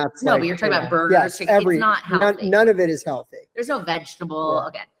 That's but you're talking about burgers. Yes, it's not healthy. None of it is healthy. There's no vegetable. Yeah.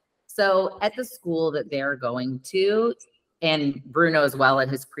 Okay. So at the school that they're going to, and Bruno as well at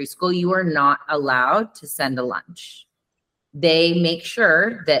his preschool, you are not allowed to send a lunch. They make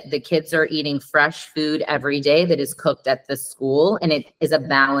sure that the kids are eating fresh food every day that is cooked at the school, and it is a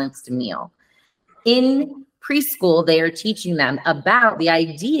balanced meal. In preschool, they are teaching them about the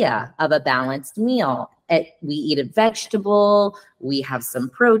idea of a balanced meal. We eat a vegetable, we have some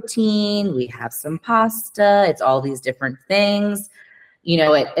protein, we have some pasta. It's all these different things. You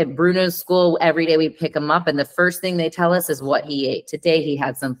know, at Bruno's school, every day we pick him up, and the first thing they tell us is what he ate. Today, he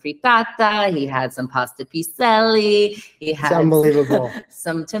had some frittata, he had some pasta piselli, he had unbelievable.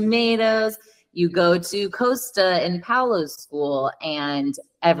 some tomatoes. You go to Costa in Paolo's school, and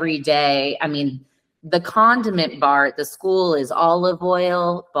every day, I mean, the condiment bar at the school is olive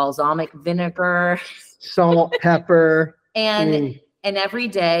oil, balsamic vinegar, salt, pepper. And every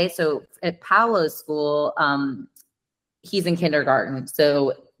day, so at Paolo's school, he's in kindergarten.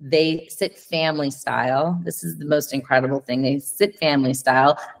 So They sit family style. This is the most incredible thing. They sit family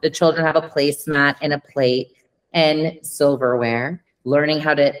style. The children have a placemat and a plate and silverware, learning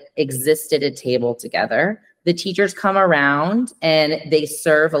how to exist at a table together. The teachers come around and they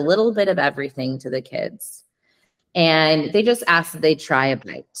serve a little bit of everything to the kids. And they just ask that they try a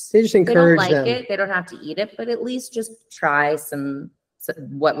bite. They just encourage them. They don't like it. They don't have to eat it, but at least just try some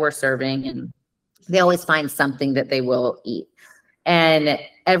what we're serving. And they always find something that they will eat. And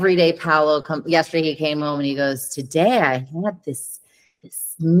every day, Paolo yesterday he came home and he goes, today I had this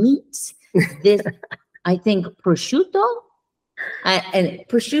meat, this, I think prosciutto,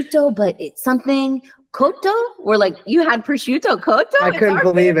 but it's something cotto. We're like, you had prosciutto cotto? I couldn't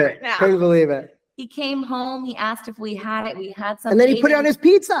believe it. Couldn't believe it. He came home, he asked if we had it. We had something. And then he put it on his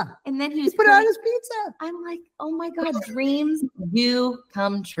pizza. And then he put it on his pizza. I'm like, oh my God, dreams do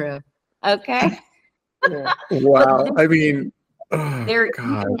come true. Okay. Yeah. Wow. I mean, they're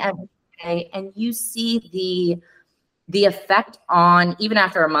eating every day, and you see the effect on, even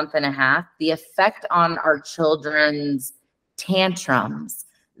after a month and a half, the effect on our children's tantrums,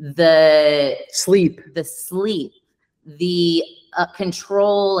 the sleep, the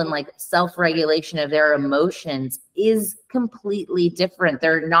control and like self-regulation of their emotions is completely different.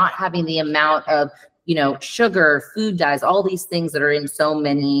 They're not having the amount of, sugar, food dyes, all these things that are in so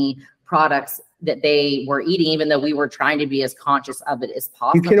many products that they were eating, even though we were trying to be as conscious of it as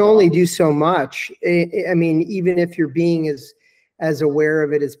possible. You can only do so much. I mean, even if you're being as aware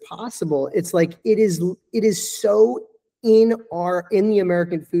of it as possible, it's like it is so in the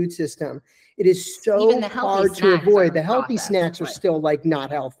American food system. It is so hard to avoid. The healthy snacks are still like not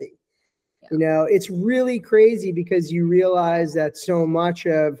healthy. Yeah. It's really crazy because you realize that so much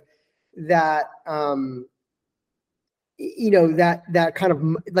of that, that kind of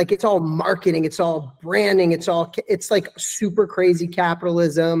like, it's all marketing, it's all branding, it's like super crazy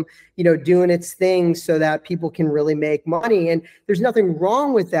capitalism, doing its thing so that people can really make money. And there's nothing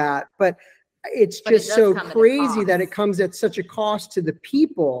wrong with that, but it's just so crazy that it comes at such a cost to the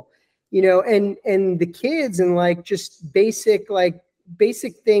people, and the kids, and like just basic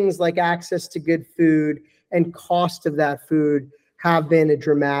things like access to good food and cost of that food have been a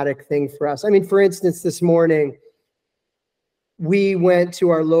dramatic thing for us. I mean, for instance, this morning, we went to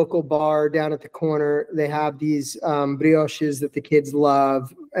our local bar down at the corner. They have these brioches that the kids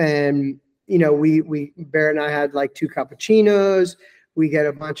love. And, Barrett and I had like 2 cappuccinos. We get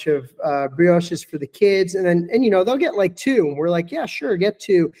a bunch of brioches for the kids. And they'll get like 2. And we're like, yeah, sure, get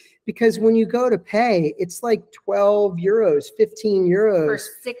 2. Because when you go to pay, it's like 12 euros, 15 euros. For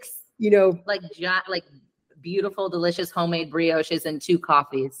 6, like beautiful, delicious homemade brioches and 2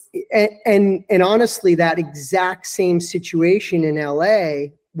 coffees. And honestly, that exact same situation in LA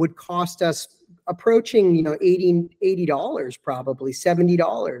would cost us approaching, $80, probably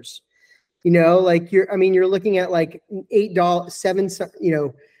 $70. Like you're looking at like $8,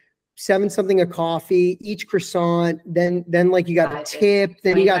 $7 something a coffee, each croissant, then like you got a tip,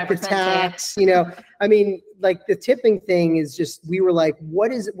 then you got the tax, I mean, like the tipping thing is just, we were like,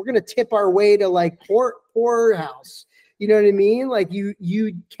 what is it? We're going to tip our way to like poorhouse. You know what I mean? Like you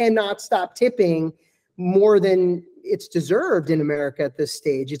cannot stop tipping more than it's deserved in America at this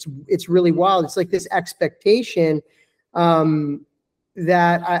stage. It's really wild. It's like this expectation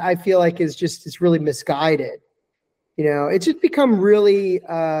that I feel like it's really misguided. It's just become really,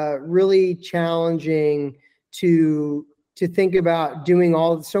 really challenging to think about doing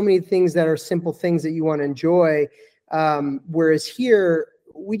so many things that are simple things that you want to enjoy. Whereas here,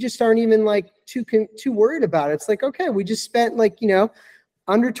 we just aren't even like too worried about it. It's like, okay, we just spent like,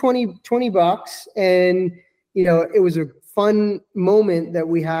 under $20 and, it was a fun moment that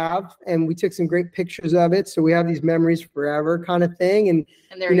we have, and we took some great pictures of it. So we have these memories forever kind of thing. And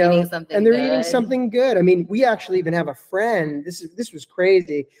they're eating something and they're eating something good. I mean, we actually even have a friend. This was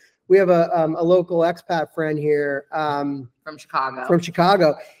crazy. We have a local expat friend here from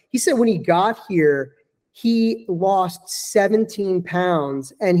Chicago. He said when he got here, he lost 17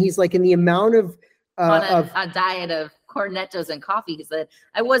 pounds, and he's like in the amount of on a diet of cornettos and coffee. He said,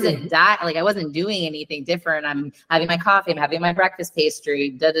 I wasn't I wasn't doing anything different. I'm having my coffee, I'm having my breakfast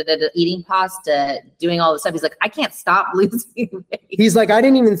pastry, eating pasta, doing all this stuff. He's like, I can't stop losing weight. He's like, I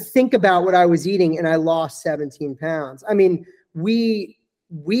didn't even think about what I was eating, and I lost 17 pounds. I mean, we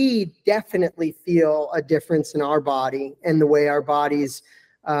definitely feel a difference in our body and the way our bodies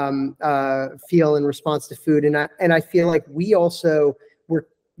feel in response to food. And I feel like we also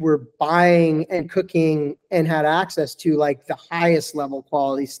were buying and cooking and had access to like the highest level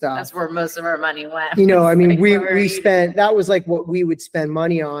quality stuff. That's where most of our money went. You know, I mean, Like, we spent, that was like what we would spend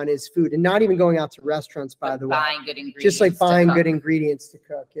money on is food, and not even going out to restaurants, by the way. Buying good ingredients. Just like buying good ingredients to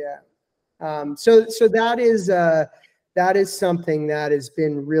cook. Yeah. So that is something that has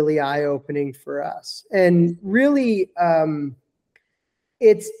been really eye-opening for us. And really,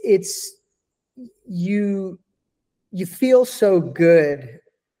 it's you feel so good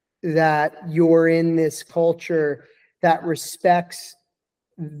that you're in this culture that respects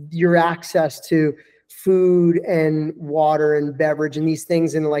your access to food and water and beverage and these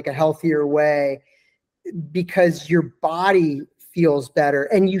things in like a healthier way, because your body feels better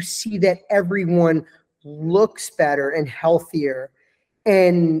and you see that everyone looks better and healthier.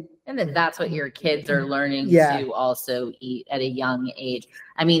 And then that's what your kids are learning to also eat at a young age.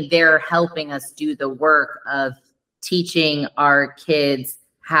 I mean, they're helping us do the work of teaching our kids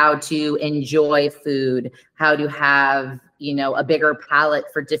how to enjoy food, how to have, you know, a bigger palate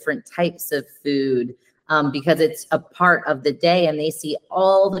for different types of food, because it's a part of the day, and they see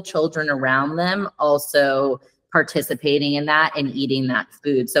all the children around them also participating in that and eating that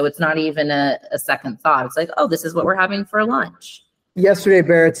food. So it's not even a second thought. It's like, oh, this is what we're having for lunch. Yesterday,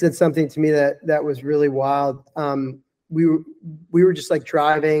 Barrett said something to me that was really wild. We were just like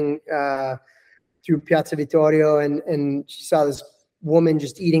driving through Piazza Vittorio, and she saw this woman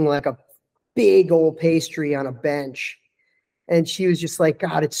just eating like a big old pastry on a bench. And she was just like,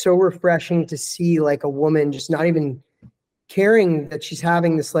 God, it's so refreshing to see like a woman just not even caring that she's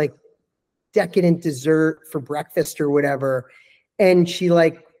having this like decadent dessert for breakfast or whatever. And she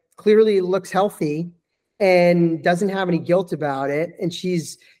like clearly looks healthy and doesn't have any guilt about it. And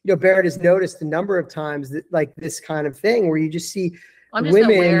she's, you know, Barrett has noticed a number of times that like this kind of thing where you just see I'm just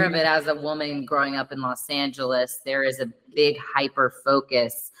aware of it as a woman growing up in Los Angeles. There is a big hyper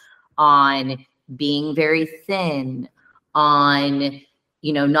focus on being very thin, on,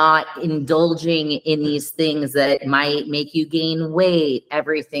 you know, not indulging in these things that might make you gain weight.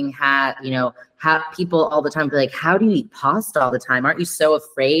 Everything have people all the time be like, how do you eat pasta all the time? Aren't you so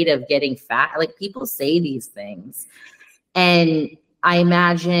afraid of getting fat? Like, people say these things. And I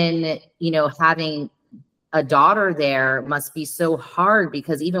imagine, you know, having a daughter there must be so hard,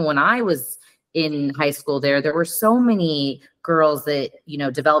 because even when I was in high school there were so many girls that, you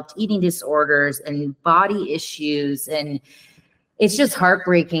know, developed eating disorders and body issues. And it's just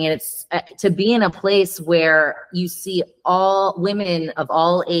heartbreaking. And it's to be in a place where you see all women of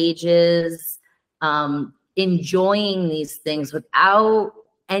all ages enjoying these things without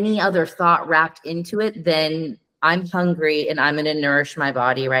any other thought wrapped into it than I'm hungry and I'm going to nourish my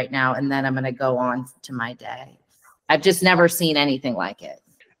body right now, and then I'm going to go on to my day. I've just never seen anything like it.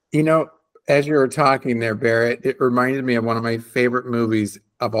 You know, as you were talking there, Barrett, it reminded me of one of my favorite movies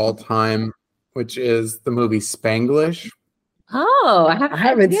of all time, which is the movie Spanglish. Oh, I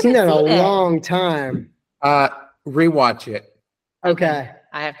haven't seen that in a long time. Rewatch it. Okay.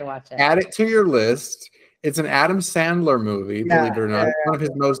 I have to watch it. Add it to your list. It's an Adam Sandler movie, believe it or not. One of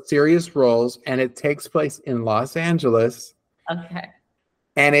his most serious roles, and it takes place in Los Angeles. Okay.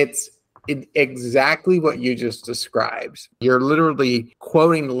 And it's exactly what you just described. You're literally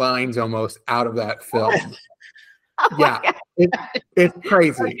quoting lines almost out of that film. Yeah, it's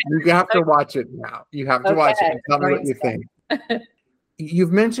crazy. You have to watch it now. You have to watch it and tell me what you think.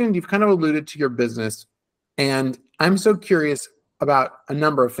 You've kind of alluded to your business, and I'm so curious about a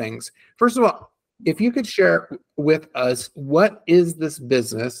number of things. First of all, if you could share with us, what is this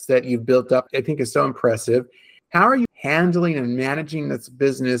business that you've built up? I think is so impressive. How are you handling and managing this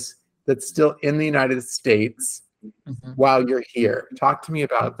business that's still in the United States while you're here? Talk to me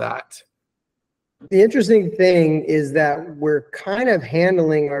about that. The interesting thing is that we're kind of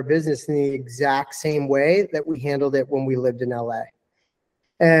handling our business in the exact same way that we handled it when we lived in LA.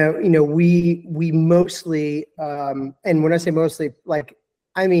 You know, we mostly, and when I say mostly, like,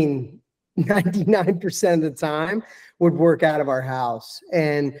 I mean, 99% of the time would work out of our house,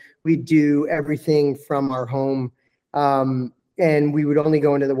 and we do everything from our home. And we would only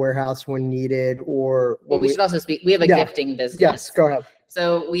go into the warehouse when needed, or we should also speak. We have a gifting business. Yes, go ahead.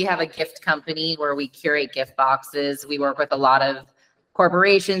 So we have a gift company where we curate gift boxes. We work with a lot of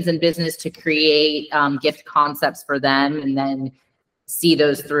corporations and business to create gift concepts for them, and then see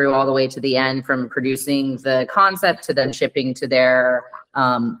those through all the way to the end, from producing the concept to then shipping to their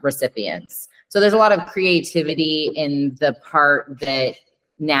recipients. So there's a lot of creativity in the part that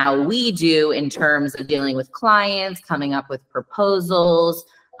now we do in terms of dealing with clients, coming up with proposals,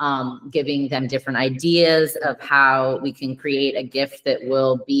 giving them different ideas of how we can create a gift that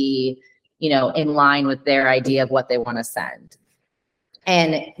will be, you know, in line with their idea of what they want to send.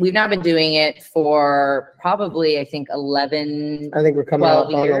 And we've now been doing it for probably, I think, 11, I think we're coming up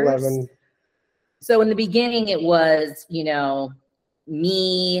 12 on years. 11. So in the beginning, it was, you know,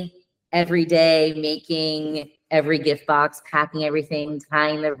 me every day making every gift box, packing everything,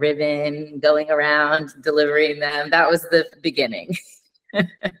 tying the ribbon, going around, delivering them. That was the beginning.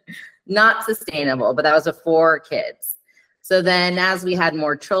 Not sustainable, but that was for kids. So then as we had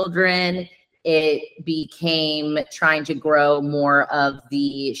more children, it became trying to grow more of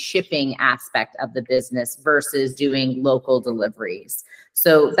the shipping aspect of the business versus doing local deliveries.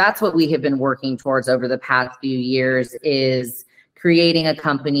 So that's what we have been working towards over the past few years, is creating a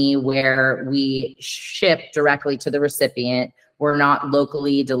company where we ship directly to the recipient. We're not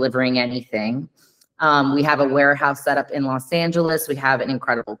locally delivering anything. We have a warehouse set up in Los Angeles. We have an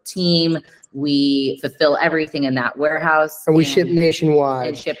incredible team. We fulfill everything in that warehouse. And we ship nationwide.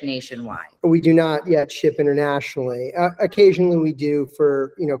 And ship nationwide. We do not yet ship internationally. Occasionally we do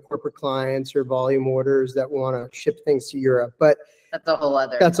for, you know, corporate clients or volume orders that want to ship things to Europe, but that's a whole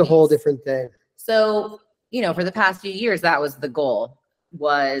other a whole different thing. So, you know, for the past few years, that was the goal,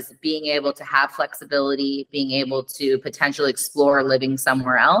 was being able to have flexibility, being able to potentially explore living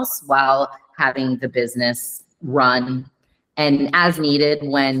somewhere else while having the business run. And as needed,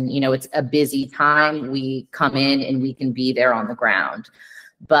 when, you know, it's a busy time, we come in and we can be there on the ground.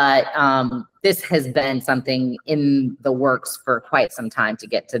 But this has been something in the works for quite some time to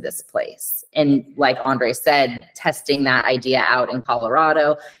get to this place. And like Andre said, testing that idea out in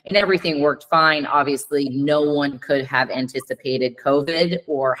Colorado, and everything worked fine. Obviously, no one could have anticipated COVID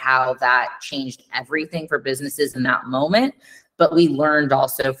or how that changed everything for businesses in that moment. But we learned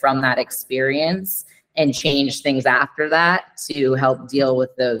also from that experience and changed things after that to help deal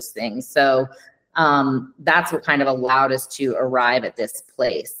with those things. So that's what kind of allowed us to arrive at this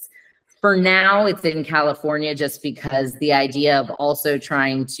place. For now, it's in California just because the idea of also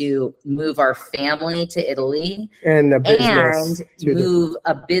trying to move our family to Italy and move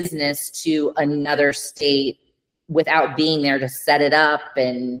a business to another state without being there to set it up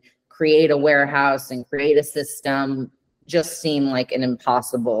and create a warehouse and create a system just seemed like an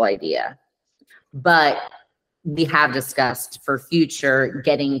impossible idea. But we have discussed for future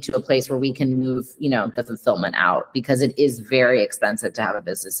getting to a place where we can move, you know, the fulfillment out, because it is very expensive to have a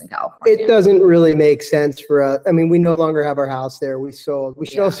business in California. It doesn't really make sense for us. I mean, we no longer have our house there. We sold. We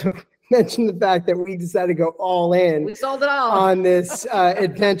should also mention the fact that we decided to go all in. We sold it all on this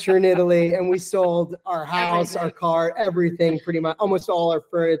adventure in Italy, and we sold our house, our car, everything, pretty much, almost all our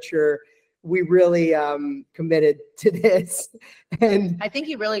furniture. We really committed to this. And I think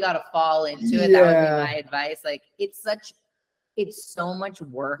you really got to fall into it. That would be my advice. Like, it's so much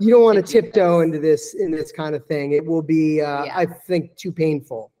work. You don't want to tiptoe into this in this kind of thing. It will be, I think, too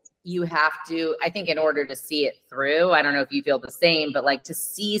painful. You have to, I think, in order to see it through, I don't know if you feel the same, but like, to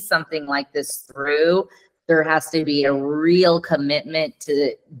see something like this through, there has to be a real commitment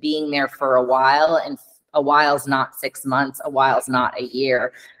to being there for a while. And a while's not 6 months, a while's not a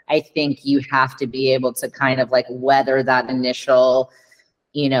year. I think you have to be able to kind of like weather that initial,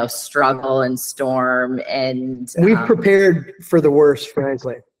 you know, struggle and storm. And we've prepared for the worst,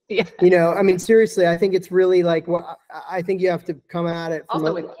 frankly. Yeah. You know, I mean, seriously, I think it's really like, well, I think you have to come at it from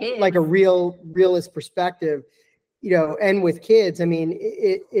like a realist perspective, you know, and with kids, I mean,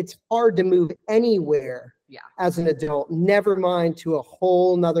 it's hard to move anywhere as an adult, never mind to a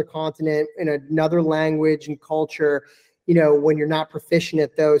whole nother continent in another language and culture, you know, when you're not proficient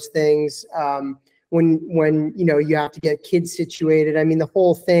at those things, when, you know, you have to get kids situated. I mean, the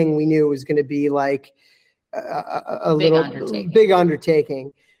whole thing we knew was going to be like a big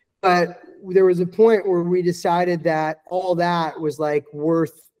undertaking. But there was a point where we decided that all that was like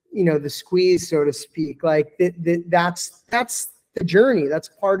worth, you know, the squeeze, so to speak. Like that's the journey. That's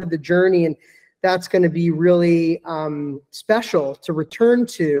part of the journey. And that's going to be really special to return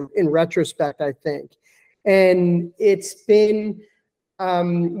to in retrospect, I think. And it's been,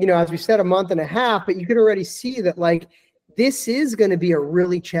 you know, as we said, a month and a half, but you can already see that like, this is going to be a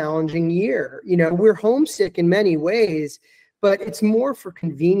really challenging year. You know, we're homesick in many ways, but it's more for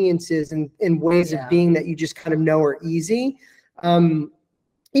conveniences and ways of being that you just kind of know are easy.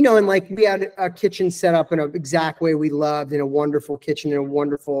 You know, and like we had a kitchen set up in an exact way we loved, in a wonderful kitchen in a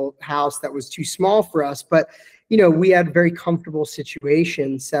wonderful house that was too small for us. But, you know, we had a very comfortable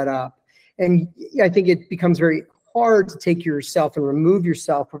situation set up. And I think it becomes very hard to take yourself and remove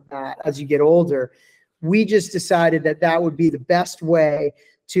yourself from that as you get older. We just decided that that would be the best way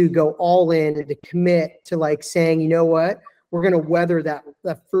to go all in and to commit to like saying, you know what, we're going to weather that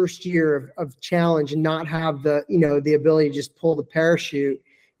first year of challenge and not have the, you know, the ability to just pull the parachute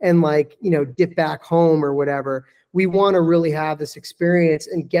and like, you know, dip back home or whatever. we want to really have this experience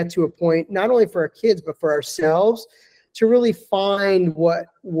and get to a point, not only for our kids, but for ourselves, to really find what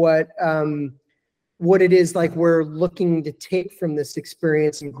it is like we're looking to take from this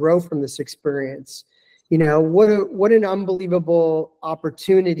experience and grow from this experience. You know, what an unbelievable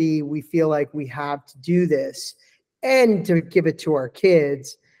opportunity we feel like we have to do this and to give it to our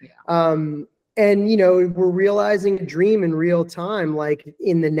kids. Yeah. And, you know, we're realizing a dream in real time, like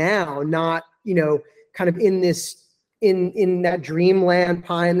in the now, not, you know, kind of in that dreamland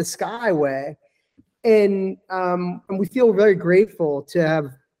pie in the sky way. And we feel very grateful to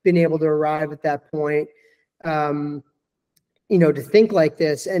have been able to arrive at that point, you know, to think like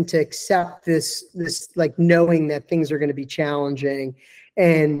this and to accept this like knowing that things are going to be challenging,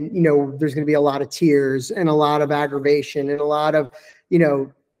 and, you know, there's going to be a lot of tears and a lot of aggravation and a lot of, you know,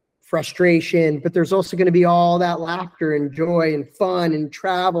 frustration, but there's also going to be all that laughter and joy and fun and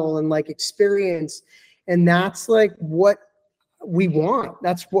travel and like experience. And that's like what we want.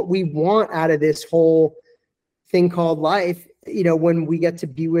 That's what we want out of this whole thing called life, you know, when we get to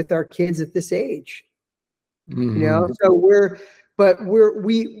be with our kids at this age. Mm-hmm. You know, so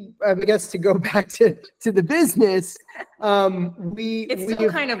I guess to go back to the business, it's still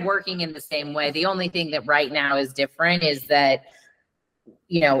kind of working in the same way. The only thing that right now is different is that,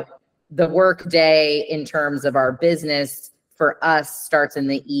 you know, the work day in terms of our business for us starts in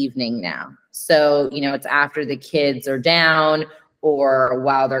the evening now. So, you know, it's after the kids are down or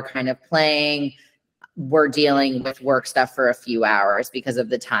while they're kind of playing, we're dealing with work stuff for a few hours because of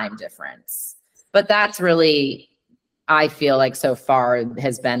the time difference. But that's really, I feel like so far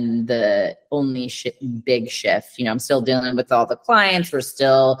has been the only big shift. You know, I'm still dealing with all the clients. We're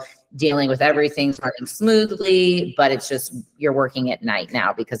still dealing with everything running smoothly, but it's just you're working at night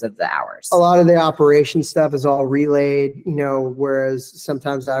now because of the hours. A lot of the operation stuff is all relayed, you know, whereas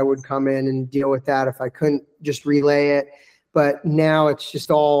sometimes I would come in and deal with that if I couldn't just relay it. But now it's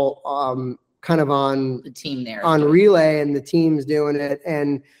just all kind of on the team there on relay, and the team's doing it.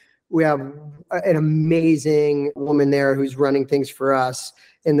 And we have an amazing woman there who's running things for us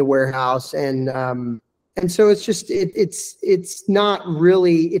in the warehouse. And so it's just, it's not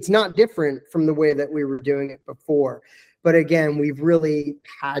different from the way that we were doing it before. But again, we've really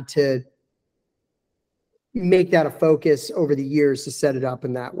had to make that a focus over the years to set it up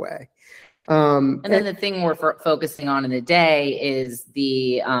in that way. And then the thing we're focusing on in the day is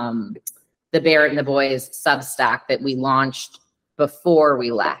the Barrett and the Boys Substack that we launched before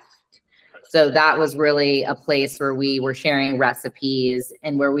we left. So that was really a place where we were sharing recipes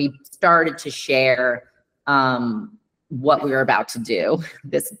and where we started to share what we were about to do,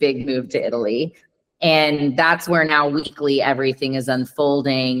 this big move to Italy. And that's where now weekly everything is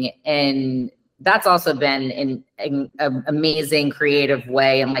unfolding. And that's also been an amazing creative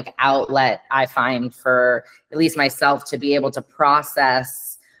way and like outlet, I find, for at least myself to be able to process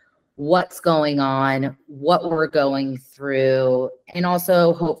what's going on, what we're going through, and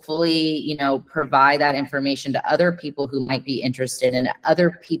also hopefully, you know, provide that information to other people who might be interested and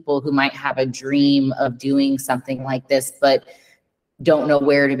other people who might have a dream of doing something like this, but don't know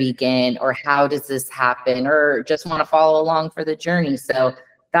where to begin or how does this happen, or just want to follow along for the journey. So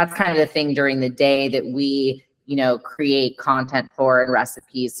that's kind of the thing during the day that we, you know, create content for and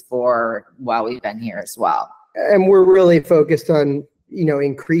recipes for while we've been here as well. And we're really focused on, you know,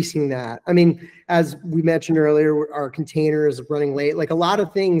 increasing that. I mean, as we mentioned earlier, our container is running late. Like a lot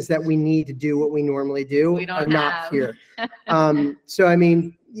of things that we need to do what we normally do are not here. So, I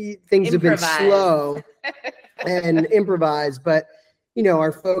mean, things have been slow and improvised, but, you know,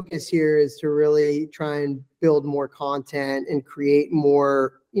 our focus here is to really try and build more content and create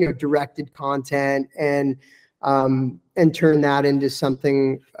more, you know, directed content and turn that into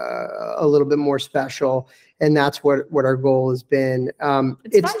something a little bit more special. And that's what our goal has been.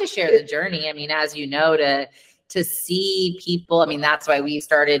 It's fun to share the journey. I mean, as you know, to see people, I mean, that's why we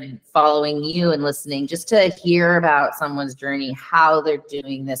started following you and listening, just to hear about someone's journey, how they're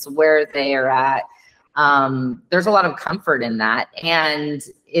doing this, where they are at. There's a lot of comfort in that. And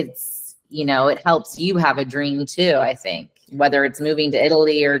it's, you know, it helps you have a dream too, I think, whether it's moving to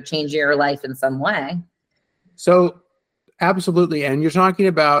Italy or changing your life in some way. So absolutely. And you're talking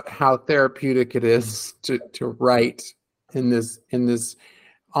about how therapeutic it is to write in this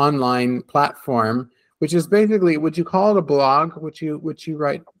online platform, which is basically, would you call it a blog? Would you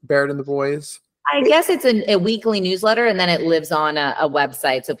write Barrett and the Boys? I guess it's a weekly newsletter, and then it lives on a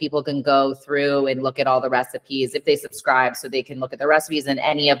website, so people can go through and look at all the recipes if they subscribe, so they can look at the recipes and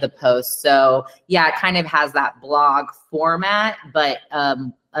any of the posts. So yeah, it kind of has that blog format, but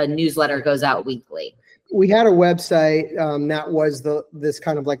a newsletter goes out weekly. we had a website that was this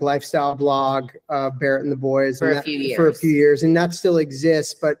kind of like lifestyle blog, Barrett and the Boys, For and a few years. for a few years, and that still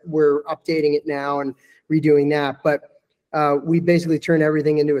exists, but we're updating it now and redoing that. But we basically turn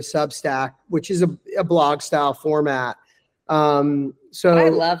everything into a Substack, which is a blog style format. So I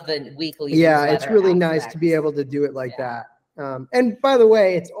love the weekly. Yeah, it's newsletter really nice aspect. to be able to do it like that. And by the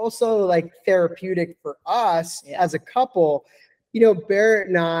way, it's also like therapeutic for us as a couple. You know, Barrett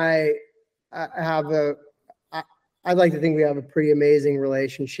and I I'd like to think we have a pretty amazing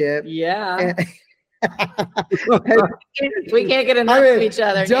relationship. Yeah. And- We can't get enough of each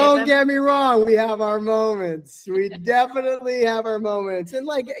other. Don't Nathan. get me wrong. We have our moments. We definitely have our moments. And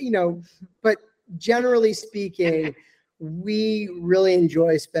like, you know, but generally speaking, we really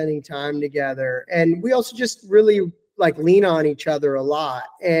enjoy spending time together. And we also just really like lean on each other a lot.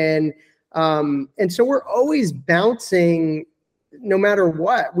 And so we're always bouncing no matter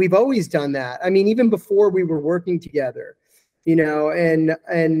what. We've always done that. I mean, even before we were working together, you know,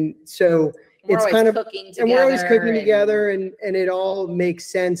 and so it's kind of, and we're always cooking together, and it all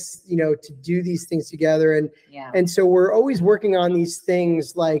makes sense, you know, to do these things together. And so we're always working on these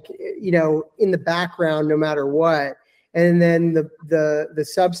things, like, you know, in the background, no matter what. And then the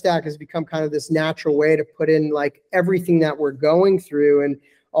Substack has become kind of this natural way to put in like everything that we're going through and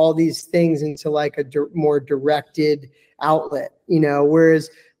all these things into like a more directed outlet, you know, whereas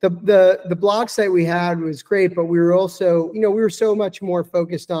the blog site we had was great, but we were also, you know, we were so much more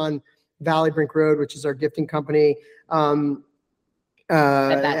focused on Valley Brink Road, which is our gifting company, at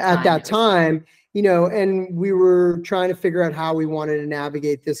that time, you know, and we were trying to figure out how we wanted to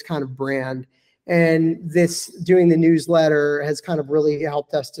navigate this kind of brand. And this doing the newsletter has kind of really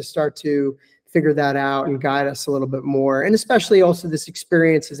helped us to start to figure that out and guide us a little bit more. And especially also this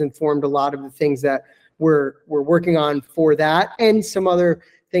experience has informed a lot of the things that we're working on for that, and some other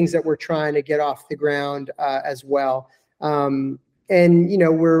things that we're trying to get off the ground as well. And, you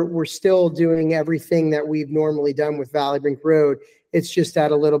know, we're still doing everything that we've normally done with Valley Brink Road. It's just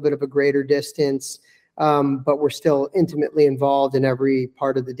at a little bit of a greater distance, but we're still intimately involved in every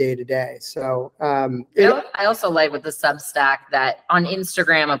part of the day-to-day. So I also like with the Substack that on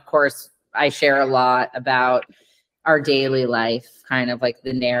Instagram, of course, I share a lot about our daily life, kind of like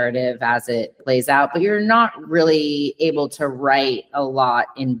the narrative as it plays out, but you're not really able to write a lot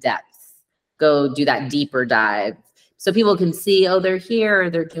in depth, go do that deeper dive. So people can see, oh, they're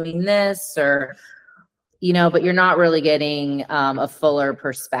here, they're doing this, or, you know, but you're not really getting a fuller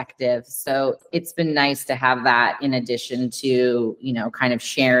perspective. So it's been nice to have that in addition to, you know, kind of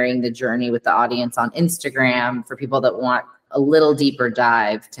sharing the journey with the audience on Instagram for people that want a little deeper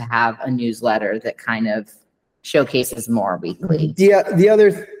dive, to have a newsletter that kind of showcases more weekly. The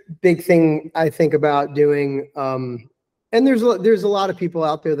other big thing I think about doing, and there's a lot of people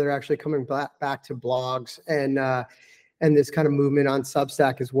out there that are actually coming back to blogs and this kind of movement on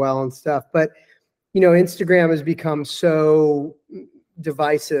Substack as well and stuff. But, you know, Instagram has become so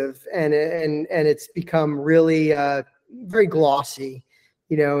divisive, and it's become really very glossy,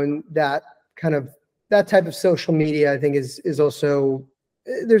 you know, and that type of social media, I think is also,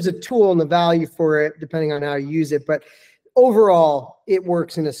 there's a tool and the value for it depending on how you use it, but overall it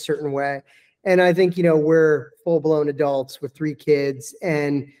works in a certain way. And I think, you know, we're full-blown adults with 3 kids,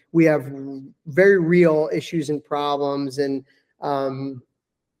 and we have very real issues and problems and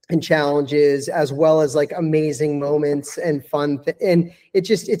challenges, as well as like amazing moments and fun. And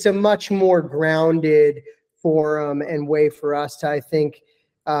it's a much more grounded forum and way for us to, I think,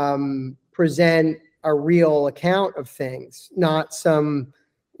 present a real account of things, not some,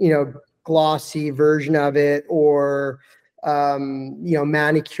 you know, glossy version of it, or you know,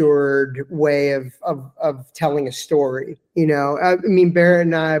 manicured way of telling a story. You know, I mean, Barrett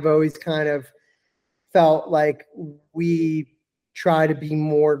and I have always kind of felt like we try to be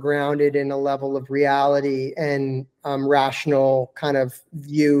more grounded in a level of reality and rational kind of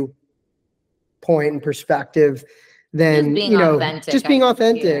viewpoint and perspective than, you know, authentic. Just being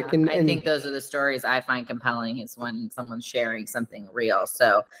authentic. Yeah, and I think those are the stories I find compelling, is when someone's sharing something real.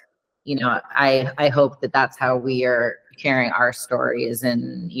 So, you know, I hope that that's how we are sharing our stories,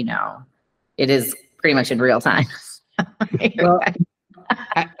 and, you know, it is pretty much in real time. Well,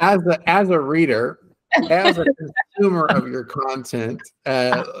 as a reader, as a consumer of your content,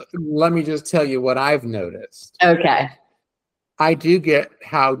 let me just tell you what I've noticed. Okay. I do get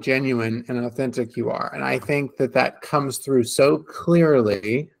how genuine and authentic you are, and I think that comes through so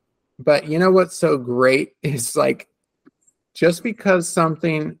clearly. But you know what's so great is, like, just because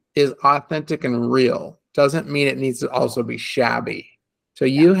something is authentic and real doesn't mean it needs to also be shabby. So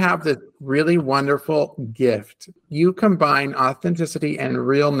you have this really wonderful gift. You combine authenticity and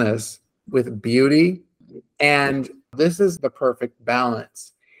realness with beauty And this is the perfect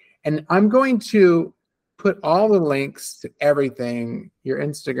balance. And I'm going to put all the links to everything, your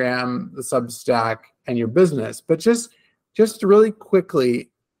Instagram, the Substack, and your business. But just really quickly,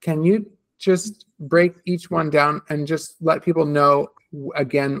 can you just break each one down and just let people know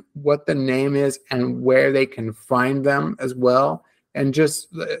again what the name is and where they can find them as well? And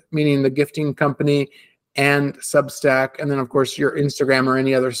just meaning the gifting company and Substack, and then of course your Instagram or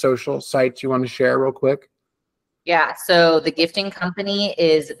any other social sites you want to share real quick. Yeah, so the gifting company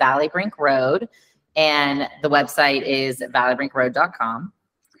is Valley Brink Road, and the website is valleybrinkroad.com.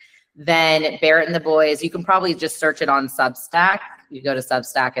 Then Barrett and the Boys, you can probably just search it on Substack. You go to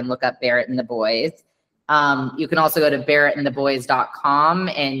Substack and look up Barrett and the Boys. You can also go to barrettandtheboys.com,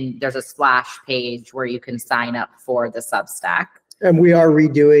 and there's a splash page where you can sign up for the Substack. And we are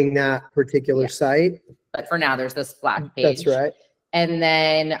redoing that particular site. But for now, there's the splash page. That's right. And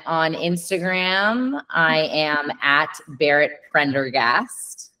then on Instagram, I am at Barrett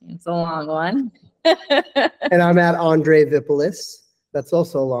Prendergast. It's a long one. And I'm at Andre Vipolis. That's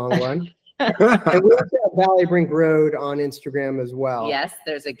also a long one. And we also have Valley Brink Road on Instagram as well. Yes,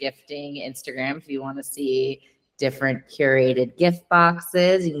 there's a gifting Instagram if you want to see different curated gift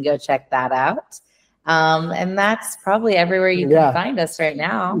boxes. You can go check that out. And that's probably everywhere you can find us right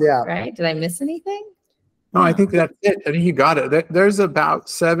now. Yeah. Right? Did I miss anything? No, I think that's it. I think you got it. There's about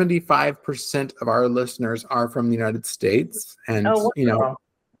 75% of our listeners are from the United States. And, you know,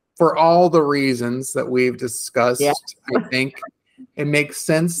 for all the reasons that we've discussed, I think it makes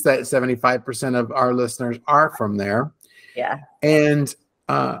sense that 75% of our listeners are from there. Yeah. And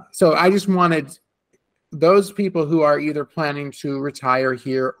so I just wanted those people who are either planning to retire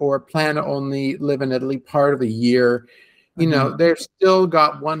here or plan to only live in Italy part of a year, you know, they've still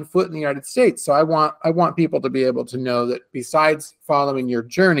got one foot in the United States. So I want people to be able to know that besides following your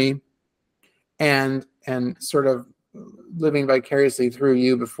journey and sort of living vicariously through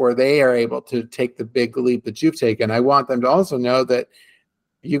you before they are able to take the big leap that you've taken, I want them to also know that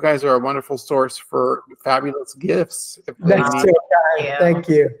you guys are a wonderful source for fabulous gifts. That's so kind. Thank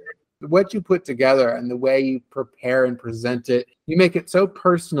you. What you put together and the way you prepare and present it, you make it so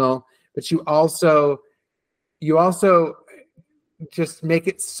personal, but you also just make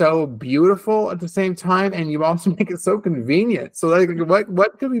it so beautiful at the same time, and you also make it so convenient. So like,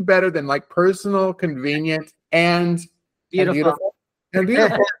 what could be better than like personal, convenient, and beautiful?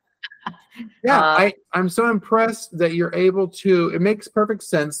 Yeah, I'm so impressed that you're able to. It makes perfect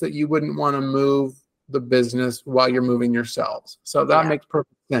sense that you wouldn't want to move the business while you're moving yourselves. So that makes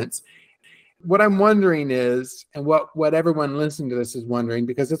perfect sense. What I'm wondering is, and what everyone listening to this is wondering,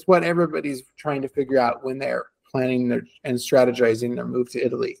 because it's what everybody's trying to figure out when they're planning and strategizing their move to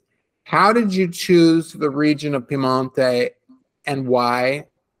Italy. How did you choose the region of Piemonte and why?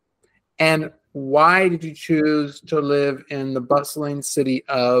 And why did you choose to live in the bustling city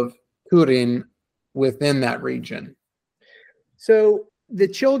of Turin within that region? So the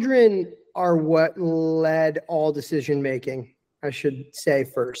children are what led all decision making, I should say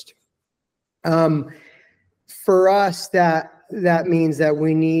first. For us, that means that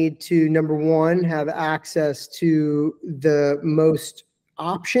we need to, number one, have access to the most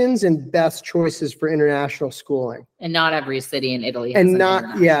options and best choices for international schooling. And not every city in Italy has and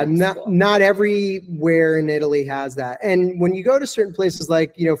not everywhere in Italy has that. And when you go to certain places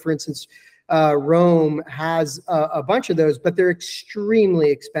like, you know, for instance, Rome has a bunch of those, but they're extremely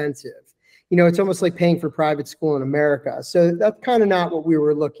expensive. You know, it's almost like paying for private school in America. So that's kind of not what we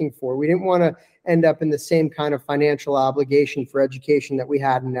were looking for. We didn't want to end up in the same kind of financial obligation for education that we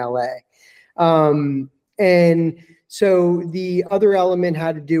had in LA. And so the other element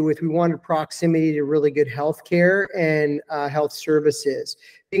had to do with, we wanted proximity to really good healthcare and health services.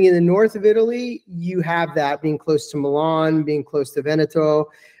 Being in the north of Italy, you have that, being close to Milan, being close to Veneto.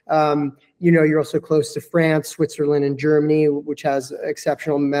 You know, you're also close to France, Switzerland, and Germany, which has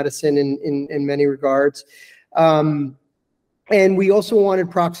exceptional medicine in many regards. And we also wanted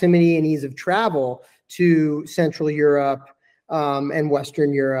proximity and ease of travel to Central Europe and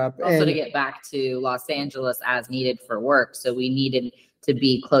Western Europe. Also to get back to Los Angeles as needed for work. So we needed to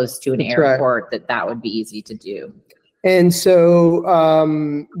be close to an airport that would be easy to do. And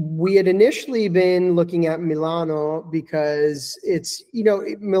so we had initially been looking at Milano because it's, you know,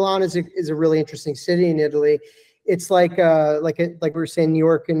 Milan is a really interesting city in Italy. It's like we were saying, New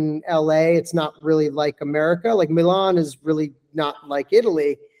York and LA, it's not really like America. Like Milan is really not like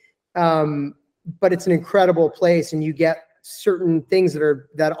Italy, but it's an incredible place, and you get certain things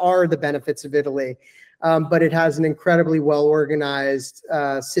that are the benefits of Italy. But it has an incredibly well organized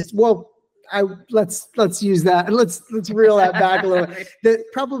system. Well, let's use that and let's reel that back a little.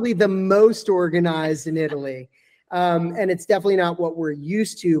 Probably the most organized in Italy. And it's definitely not what we're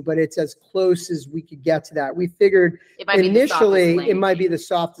used to, but it's as close as we could get to that. We figured initially it might be the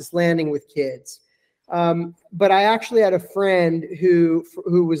softest landing with kids. But I actually had a friend who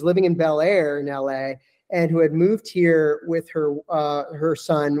was living in Bel Air in LA and who had moved here with her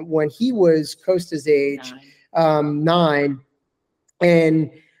son when he was Costa's age, 9.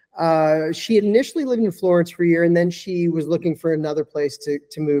 And she had initially lived in Florence for a year, and then she was looking for another place to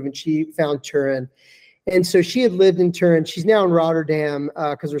move, and she found Turin. And so she had lived in Turin. She's now in Rotterdam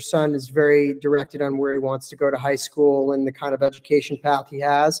because her son is very directed on where he wants to go to high school and the kind of education path he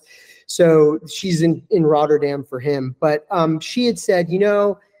has. So she's in Rotterdam for him. But she had said,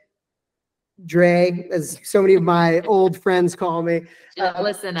 Dre, as so many of my old friends call me,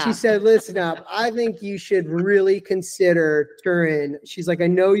 listen up. She said, listen up. I think you should really consider Turin. She's like, I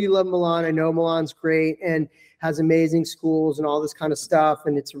know you love Milan. I know Milan's great and has amazing schools and all this kind of stuff.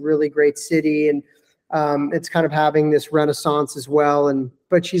 And it's a really great city. And it's kind of having this renaissance as well.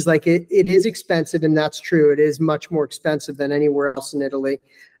 But she's like, it is expensive. And that's true. It is much more expensive than anywhere else in Italy.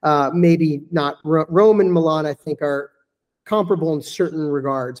 Maybe not Rome and Milan, I think, are comparable in certain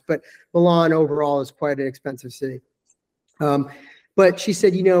regards, but Milan overall is quite an expensive city. But she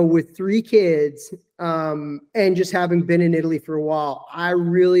said, with 3 kids and just having been in Italy for a while, I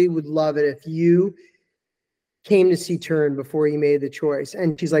really would love it if you came to see Turin before you made the choice.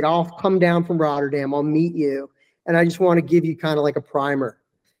 And she's like, I'll come down from Rotterdam. I'll meet you. And I just want to give you kind of like a primer.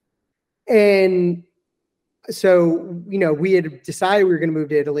 And so, we had decided we were going to move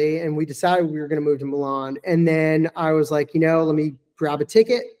to Italy, and we decided we were going to move to Milan. And then I was like, let me grab a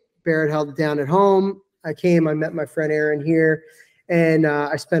ticket. Barrett held it down at home. I met my friend Aaron here, and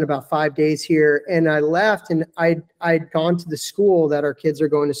I spent about 5 days here. And I left, and I'd gone to the school that our kids are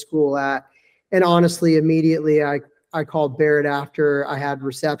going to school at. And honestly, immediately I called Barrett after I had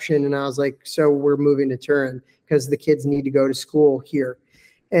reception, and I was like, so we're moving to Turin because the kids need to go to school here.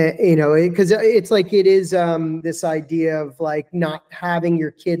 Because it's like it is this idea of like not having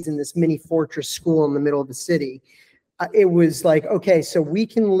your kids in this mini fortress school in the middle of the city. It was like, okay, so we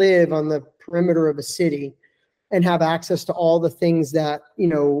can live on the perimeter of a city and have access to all the things that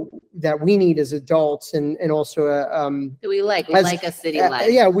that we need as adults, and also we like a city life.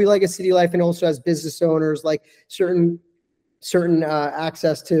 Yeah, we like a city life, and also as business owners, like certain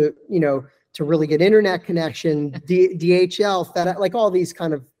access to to really get internet connection, DHL, FedEx, like all these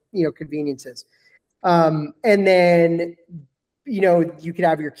kind of, conveniences. And then, you could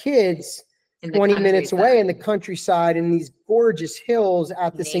have your kids 20 minutes away in the countryside in these gorgeous hills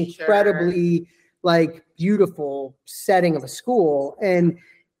at this incredibly like beautiful setting of a school and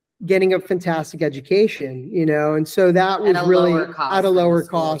getting a fantastic education, and so that was really at a lower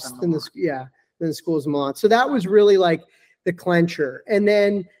cost than the schools in Milan. So that was really like the clincher. And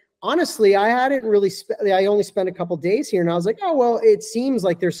then, honestly, I only spent a couple days here, and I was like, oh, well, it seems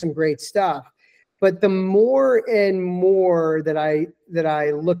like there's some great stuff. But the more and more that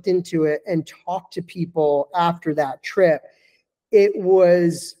I looked into it and talked to people after that trip, it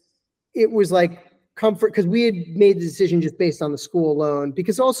was like comfort, because we had made the decision just based on the school alone,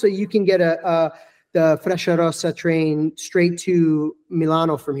 because also you can get the Frecciarossa train straight to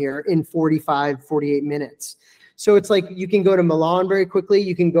Milano from here in 48 minutes. So it's like you can go to Milan very quickly.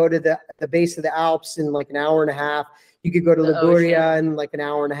 You can go to the base of the Alps in like an hour and a half. You could go to Liguria in like an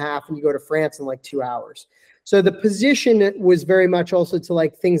hour and a half, and you go to France in like 2 hours. So the position was very much also to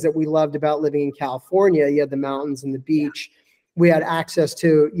like things that we loved about living in California. You had the mountains and the beach. We had access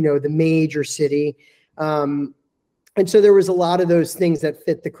to, the major city. And so there was a lot of those things that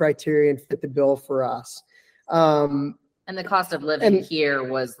fit the criteria and fit the bill for us. And the cost of living here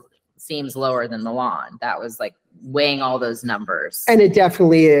seems lower than Milan. That was like weighing all those numbers. And it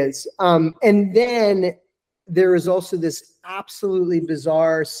definitely is. And then there is also this absolutely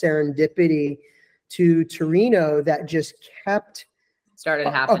bizarre serendipity to Torino that just kept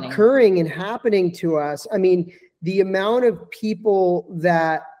occurring and happening to us. I mean, the amount of people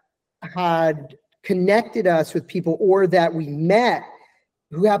that had connected us with people or that we met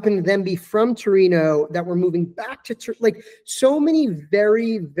who happened to then be from Torino that were moving back to like so many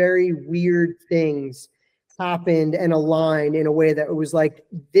very, very weird things happened and aligned in a way that it was like,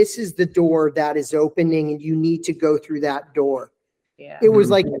 this is the door that is opening and you need to go through that door. Yeah. It was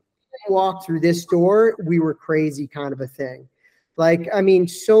like, walk through this door, we were crazy kind of a thing. Like, I mean,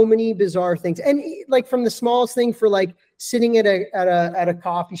 so many bizarre things. And like from the smallest thing for like sitting at a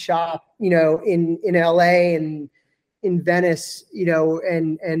coffee shop, in LA and in Venice, you know,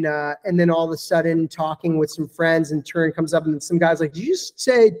 and then all of a sudden talking with some friends, and Turin comes up, and some guy's like, "Did you just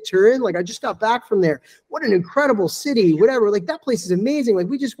say Turin? Like, I just got back from there. What an incredible city, whatever. Like, that place is amazing. Like,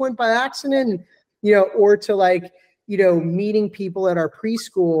 we just went by accident," and, you know, or to like, you know, meeting people at our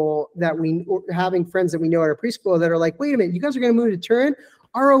preschool or having friends that we know at our preschool that are like, "Wait a minute, you guys are going to move to Turin?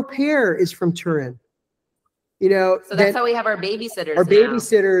 Our au pair is from Turin." You know, so that's how we have our babysitters. Our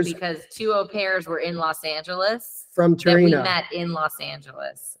babysitters, because 2 au pairs were in Los Angeles from Torino. That we met in Los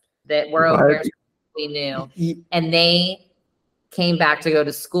Angeles. That were au pairs we knew, and they came back to go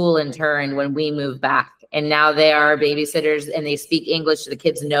to school in Turin when we moved back, and now they are babysitters, and they speak English. The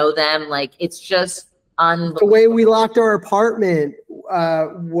kids know them. Like, it's just unbelievable. The way we locked our apartment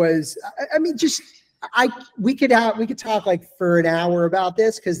was, I mean, just we could talk like for an hour about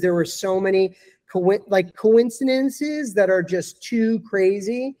this, because there were so many coincidences that are just too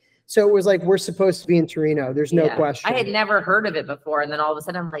crazy. So it was like, we're supposed to be in Torino. There's no question. I had never heard of it before. And then all of a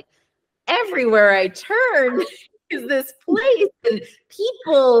sudden I'm like, everywhere I turn is this place and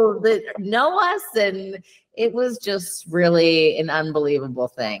people that know us. And it was just really an unbelievable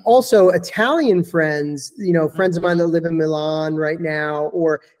thing. Also, Italian friends, you know, friends of mine that live in Milan right now,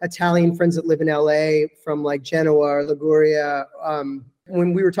 or Italian friends that live in LA from like Genoa or Liguria,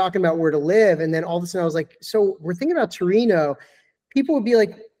 when we were talking about where to live, and then all of a sudden I was like, "So we're thinking about Torino." People would be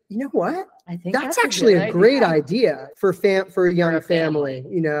like, "You know what? I think that's actually a great idea for a young family."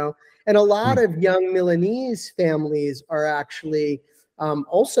 You know, and a lot of young Milanese families are actually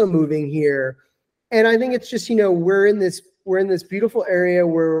also moving here. And I think it's just, you know, we're in this beautiful area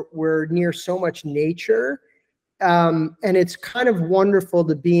where we're near so much nature, and it's kind of wonderful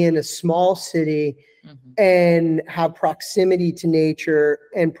to be in a small city. And have proximity to nature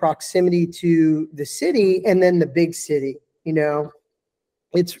and proximity to the city, and then the big city. You know,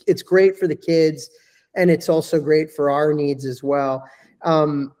 it's great for the kids, and it's also great for our needs as well.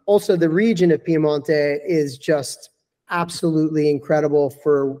 Also, the region of Piemonte is just absolutely incredible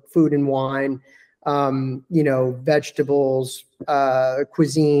for food and wine. You know, vegetables,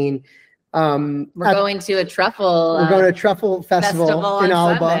 cuisine. We're going to a truffle. We're going to a truffle festival in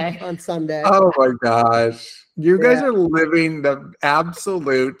Alba on Sunday. Oh my gosh. You guys are living the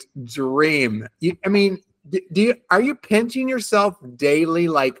absolute dream. I mean, are you pinching yourself daily?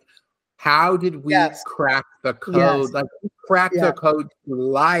 Like, how did we crack the code? Like, crack the code to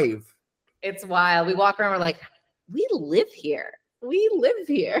life. It's wild. We walk around, we're like, we live here.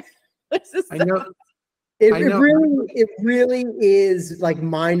 I know. It really is like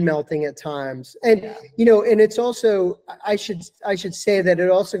mind melting at times. And, you know, and it's also, I should say that it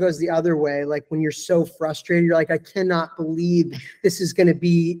also goes the other way. Like, when you're so frustrated, you're like, I cannot believe this is going to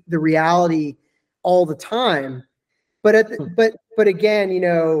be the reality all the time. But again, you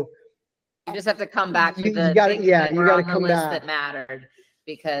know, you just have to come back to you got to come back. That mattered,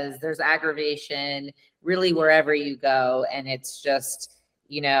 because there's aggravation really wherever you go. And it's just,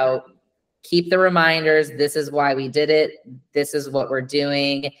 you know, keep the reminders. This is why we did it. This is what we're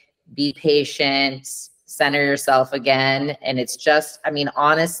doing. Be patient, center yourself again. And it's just, I mean,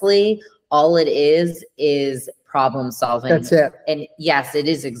 honestly, all it is problem solving. That's it. And yes, it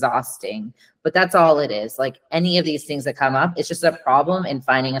is exhausting, but that's all it is. Like, any of these things that come up, it's just a problem and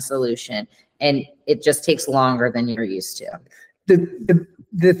finding a solution. And it just takes longer than you're used to.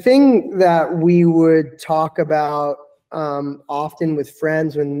 The thing that we would talk about often with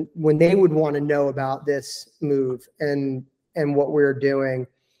friends when they would want to know about this move and what we're doing,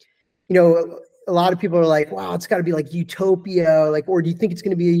 you know, a lot of people are like, wow, it's got to be like utopia, like, or do you think it's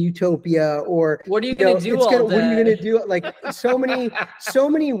going to be a utopia, or what are you going to do all day? What are you going to do? Like, so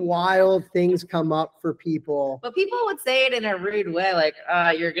many wild things come up for people. But people would say it in a rude way, like,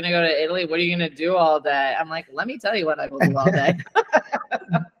 you're going to go to Italy, what are you going to do all day? I'm like, let me tell you what I will do all day.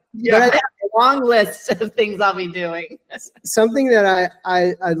 Yeah, but I have a long list of things I'll be doing. Something that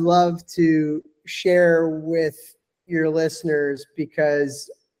I'd love to share with your listeners, because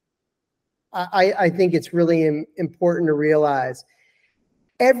I think it's really important to realize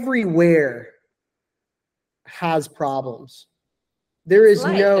has problems. There is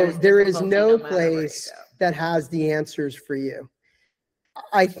no place that has the answers for you.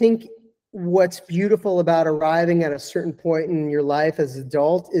 I think what's beautiful about arriving at a certain point in your life as an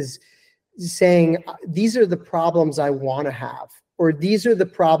adult is saying, these are the problems I want to have, or these are the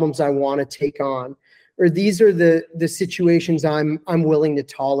problems I want to take on, or these are the situations I'm willing to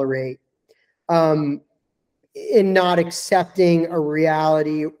tolerate. In not accepting a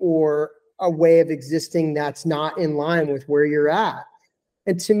reality or a way of existing that's not in line with where you're at.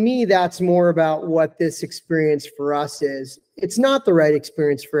 And to me, that's more about what this experience for us is. It's not the right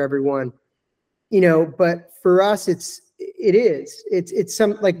experience for everyone. but for us, it's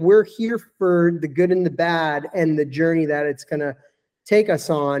some, like, we're here for the good and the bad and the journey that it's going to take us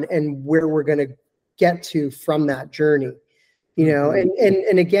on and where we're going to get to from that journey,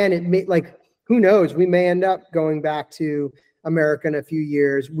 and again, it may, like, who knows, we may end up going back to America in a few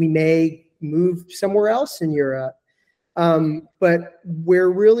years. We may move somewhere else in Europe. But we're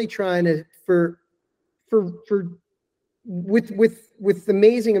really trying to, with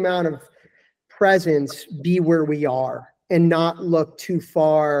amazing amount of presence, be where we are and not look too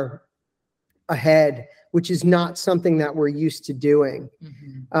far ahead, which is not something that we're used to doing.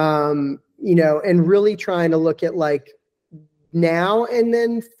 And really trying to look at, like, now and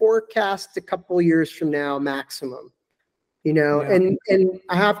then forecast a couple years from now maximum, and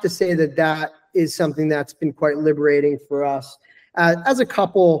I have to say that is something that's been quite liberating for us as a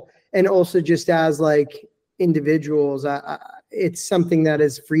couple, and also just as, like, individuals. It's something that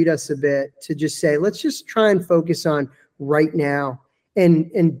has freed us a bit to just say, let's just try and focus on right now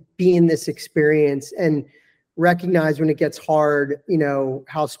and be in this experience and recognize when it gets hard,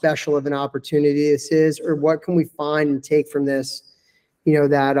 how special of an opportunity this is, or what can we find and take from this,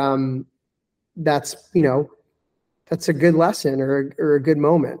 that's a good lesson or a good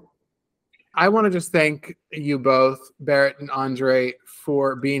moment. I want to just thank you both, Barrett and Andre,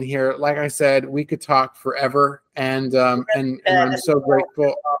 for being here. Like I said, we could talk forever, and I'm so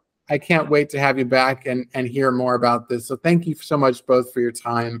grateful. I can't wait to have you back and hear more about this. So thank you so much both for your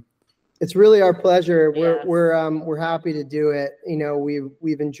time. It's really our pleasure. We're happy to do it.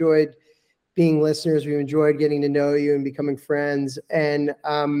 We've enjoyed being listeners. We've enjoyed getting to know you and becoming friends. And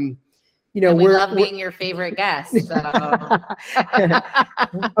we love being your favorite guest. So.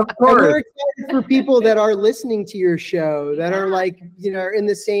 Of course. We're excited for people that are listening to your show that are, like, in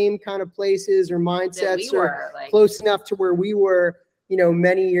the same kind of places or mindsets or close enough to where we were,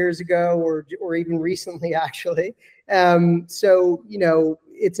 many years ago or even recently, actually. So,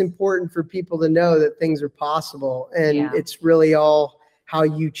 it's important for people to know that things are possible, and it's really all how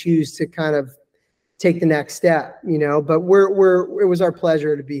you choose to kind of take the next step, but it was our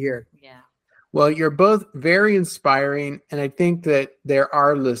pleasure to be here. Yeah. Well, you're both very inspiring, and I think that there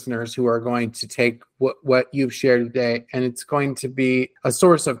are listeners who are going to take what you've shared today, and it's going to be a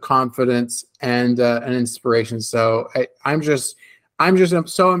source of confidence and an inspiration. So I'm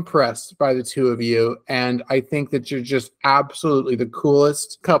so impressed by the two of you, and I think that you're just absolutely the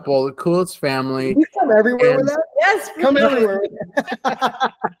coolest couple, the coolest family. You come everywhere with that? Yes, come everywhere.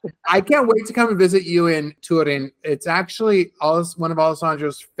 I can't wait to come and visit you in Turin. It's actually one of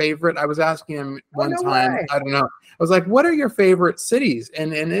Alessandro's favorite. I was asking him one time, I don't know. I was like, what are your favorite cities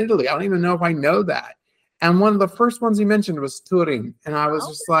in Italy? I don't even know if I know that. And one of the first ones he mentioned was Turin. And I was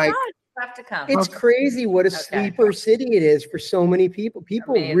just like, have to come. It's crazy what a sleeper city it is for so many people.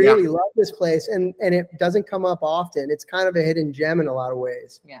 People really love this place, and it doesn't come up often. It's kind of a hidden gem in a lot of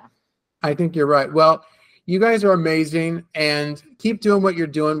ways. Yeah. I think you're right. Well, you guys are amazing, and keep doing what you're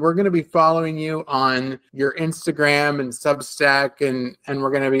doing. We're going to be following you on your Instagram and Substack, and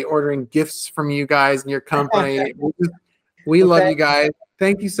we're going to be ordering gifts from you guys and your company. We love you guys.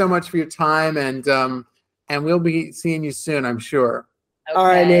 Thank you so much for your time, and we'll be seeing you soon, I'm sure. Okay. All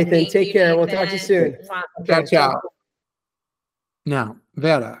right, Nathan. Take care. Nathan. We'll talk to you soon. Okay. Ciao. Now,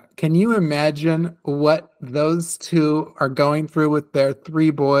 Vera, can you imagine what those two are going through with their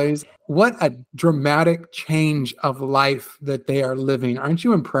 3 boys? What a dramatic change of life that they are living. Aren't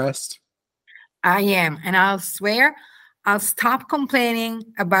you impressed? I am. And I'll swear I'll stop complaining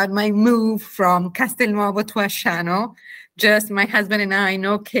about my move from Castelnuovo to Asciano. Just my husband and I,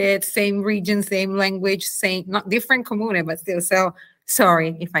 no kids, same region, same language, same, not different comune, but still. So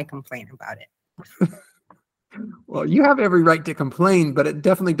sorry if I complain about it. Well, you have every right to complain, but it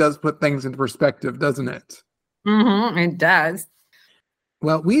definitely does put things into perspective, doesn't it? Mm-hmm, it does.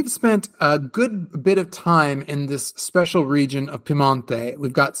 Well, we've spent a good bit of time in this special region of Piemonte.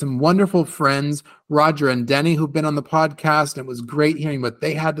 We've got some wonderful friends, Roger and Denny, who've been on the podcast. And it was great hearing what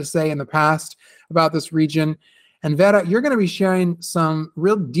they had to say in the past about this region. And Vera, you're going to be sharing some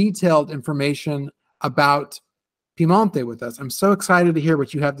real detailed information about Piemonte with us. I'm so excited to hear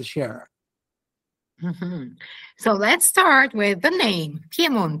what you have to share. Mm-hmm. So let's start with the name,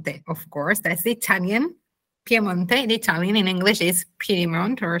 Piemonte, of course. That's the Italian. Piemonte, the Italian in English is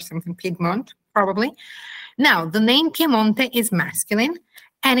Piedmont or something, Piedmont, probably. Now, the name Piemonte is masculine,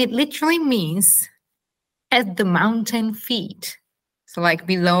 and it literally means at the mountain feet. So like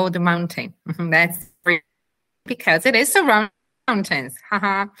below the mountain. That's because it is around mountains.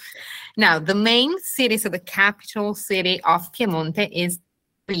 Now, the main city, so the capital city of Piemonte is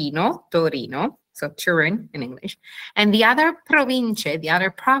Torino, so Turin in English. And the other province, the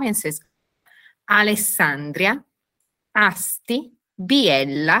other provinces, Alessandria, Asti,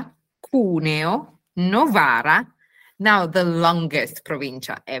 Biella, Cuneo, Novara, now the longest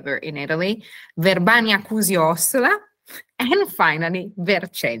provincia ever in Italy, Verbania Cusio-Ossola, and finally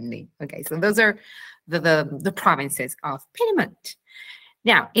Vercelli. Okay, so those are the provinces of Piedmont.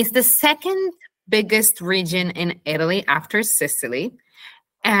 Now, it's the second biggest region in Italy after Sicily,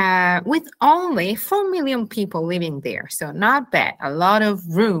 with only 4 million people living there. So not bad, a lot of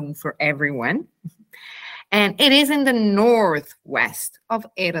room for everyone. And it is in the northwest of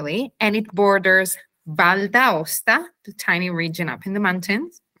Italy, and it borders Val d'Aosta, the tiny region up in the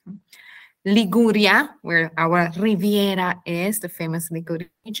mountains, Liguria, where our Riviera is, the famous Liguria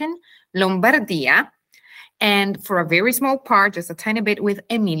region, Lombardia, and for a very small part, just a tiny bit, with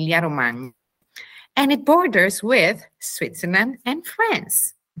Emilia-Romagna. And it borders with Switzerland and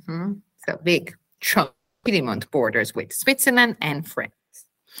France. So big chunk. Piedmont borders with Switzerland and France.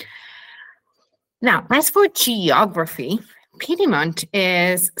 Now, as for geography, Piedmont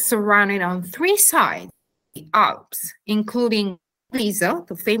is surrounded on 3 sides, the Alps, including Piso,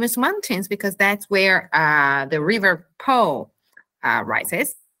 the famous mountains, because that's where the river Po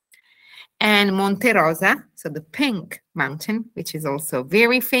rises, and Monte Rosa, so the Pink Mountain, which is also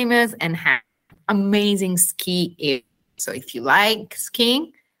very famous and has amazing ski area. So if you like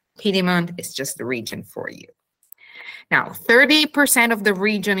skiing, Piedmont is just the region for you. Now, 30% of the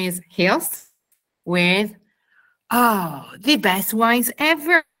region is hills with, the best wines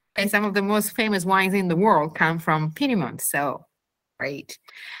ever. And some of the most famous wines in the world come from Piedmont, so great.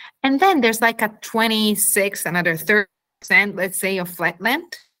 And then there's like a 26, another 30%, let's say, of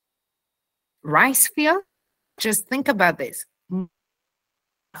flatland. Rice field, just think about this.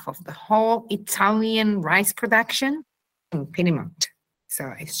 Of the whole Italian rice production in Piedmont.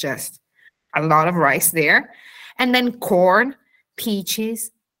 So it's just a lot of rice there. And then corn,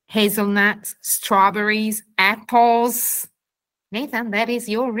 peaches, hazelnuts, strawberries, apples. Nathan, that is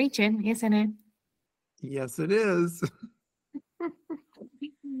your region, isn't it? Yes, it is.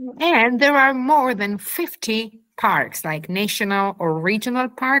 And there are more than 50 parks, like national or regional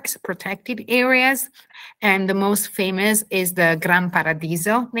parks, protected areas. And the most famous is the Gran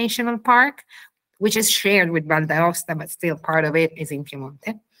Paradiso National Park, which is shared with Val d'Aosta, but still part of it is in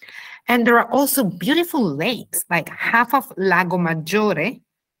Piemonte. And there are also beautiful lakes, like half of Lago Maggiore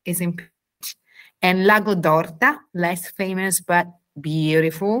is in Piemonte, and Lago d'Orta, less famous but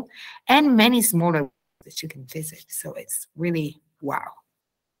beautiful, and many smaller that you can visit. So it's really wow.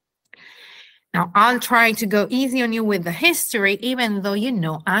 Now, I'll try to go easy on you with the history, even though,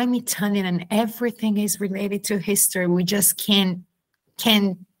 I'm Italian and everything is related to history. We just can't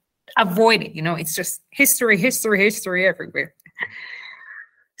avoid it. It's just history everywhere.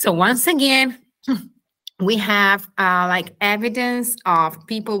 So once again, we have evidence of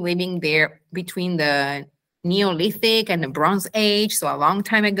people living there between the Neolithic and the Bronze Age, so a long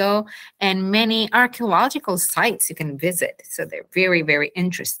time ago, and many archaeological sites you can visit. So they're very, very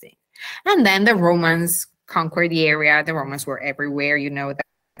interesting. And then the Romans conquered the area. The Romans were everywhere, that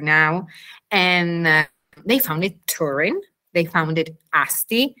now. And they founded Turin. They founded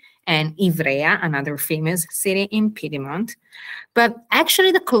Asti and Ivrea, another famous city in Piedmont. But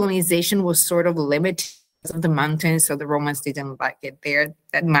actually the colonization was sort of limited because of the mountains, so the Romans didn't like it there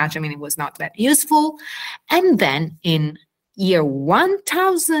that much. It was not that useful. And then in year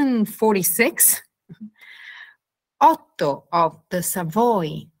 1046, Otto of the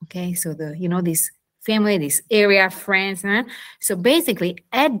Savoy, so this family, this area, France, so basically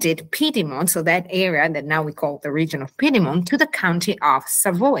added Piedmont, so that area that now we call the region of Piedmont, to the county of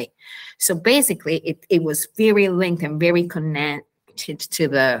Savoy. So basically it was very linked and very connected to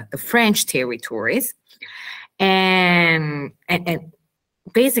the French territories. And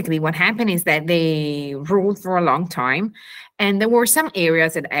basically what happened is that they ruled for a long time, and there were some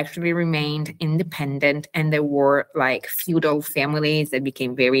areas that actually remained independent, and there were feudal families that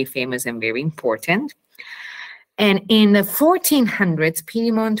became very famous and very important. And in the 1400s,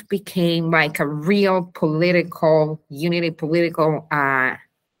 Piedmont became a real political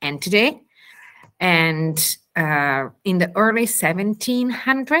entity. And in the early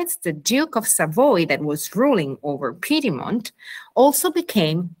 1700s, the Duke of Savoy that was ruling over Piedmont also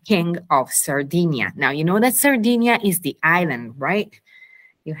became King of Sardinia. Now, you know that Sardinia is the island, right?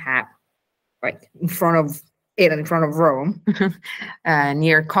 You have in front of Italy, in front of Rome,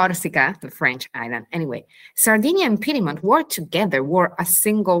 near Corsica, the French island. Anyway, Sardinia and Piedmont were a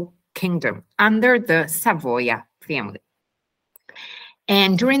single kingdom under the Savoia family.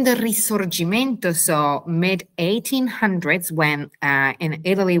 And during the Risorgimento, so mid-1800s, when in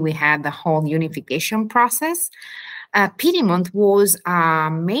Italy we had the whole unification process, Piedmont was a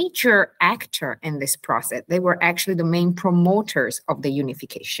major actor in this process. They were actually the main promoters of the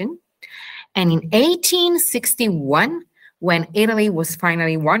unification. And in 1861, when Italy was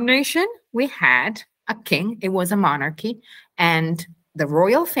finally one nation, we had a king. It was a monarchy. And the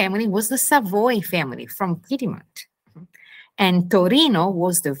royal family was the Savoy family from Piedmont. And Torino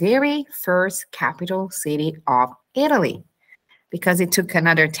was the very first capital city of Italy, because it took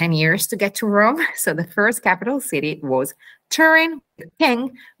another 10 years to get to Rome. So the first capital city was Turin,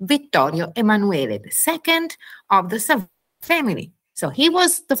 King Vittorio Emanuele II of the Savoy family. So he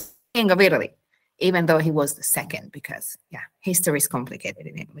was the king of Italy, even though he was the second, because, history is complicated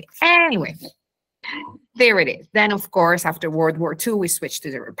in Italy. Anyway, there it is. Then, of course, after World War II, we switched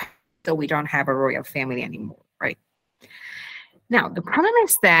to the Republic, so we don't have a royal family anymore, right? Now, the problem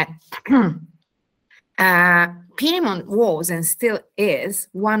is that Piedmont was and still is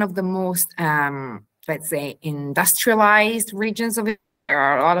one of the most, let's say, industrialized regions of it. There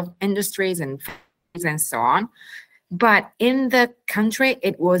are a lot of industries and factories and so on. But in the country,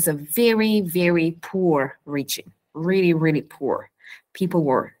 it was a very, very poor region, really, really poor. People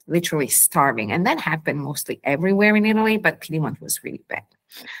were literally starving. And that happened mostly everywhere in Italy, but Piedmont was really bad.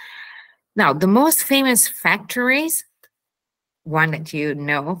 Now, the most famous factories, one that you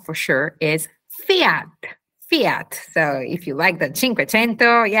know for sure, is Fiat. So if you like the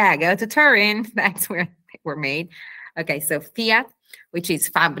Cinquecento, go to Turin. That's where they were made. Okay, so Fiat, which is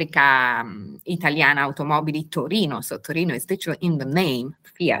Fabbrica Italiana Automobili Torino. So Torino is literally in the name,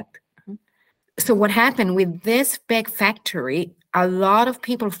 Fiat. So what happened with this big factory, a lot of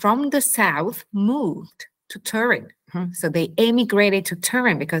people from the south moved to Turin. So they emigrated to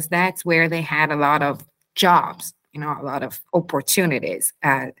Turin because that's where they had a lot of jobs, a lot of opportunities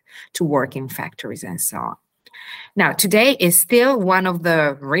to work in factories and so on. Now, today is still one of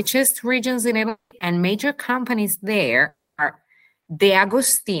the richest regions in Italy, and major companies there are De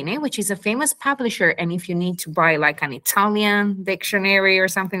Agostini, which is a famous publisher. And if you need to buy like an Italian dictionary or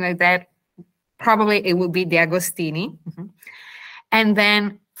something like that, probably it will be De Agostini. And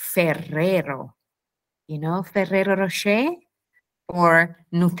then Ferrero, Ferrero Rocher or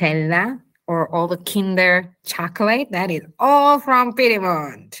Nutella or all the Kinder chocolate. That is all from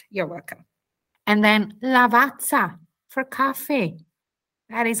Piedmont. You're welcome. And then Lavazza for coffee.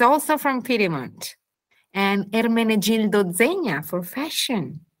 That is also from Piedmont. And Ermenegildo Zegna for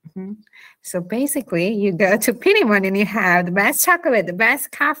fashion. So basically, you go to Piedmont and you have the best chocolate, the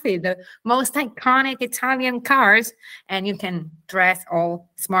best coffee, the most iconic Italian cars, and you can dress all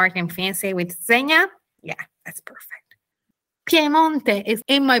smart and fancy with Zegna. Yeah, that's perfect. Piemonte is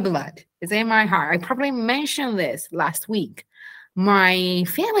in my blood. It's in my heart. I probably mentioned this last week. My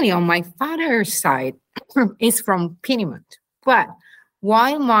family on my father's side is from Piedmont, but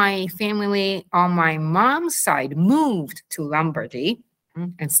while my family on my mom's side moved to Lombardy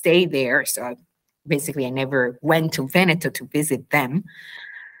and stayed there, so basically I never went to Veneto to visit them.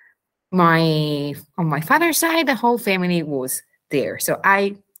 On my father's side, the whole family was there. So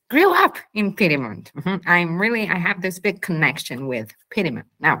I grew up in Piedmont. I have this big connection with Piedmont.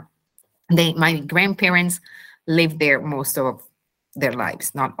 Now, my grandparents lived there most of their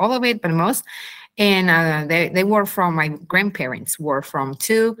lives, not all of it, but most. And my grandparents were from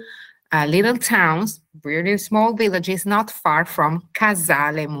two little towns, really small villages, not far from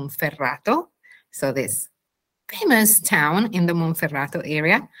Casale Monferrato. So this famous town in the Monferrato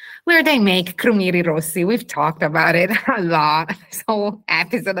area where they make crumiri rossi. We've talked about it a lot. This whole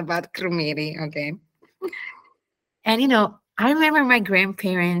episode about crumiri, okay? And, I remember my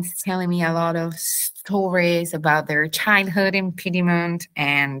grandparents telling me a lot of stories about their childhood in Piedmont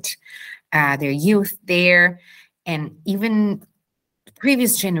and their youth there, and even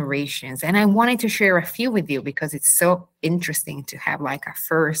previous generations. And I wanted to share a few with you because it's so interesting to have like a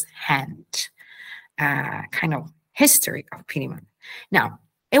first-hand kind of history of Piedmont. Now,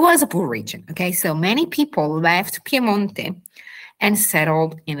 it was a poor region, okay? So many people left Piemonte and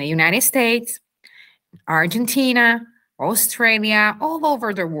settled in the United States, Argentina, Australia, all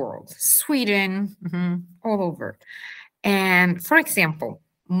over the world, Sweden, all over. And for example,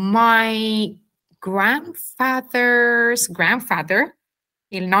 my grandfather's grandfather,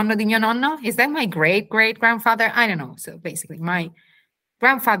 il nonno di mio nonno, is that my great-great-grandfather? I don't know. So basically, my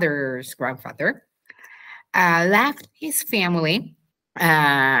grandfather's grandfather left his family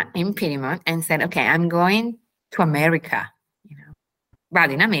in Piedmont and said, okay, I'm going to America,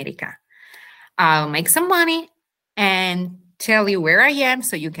 vado in America. I'll make some money and tell you where I am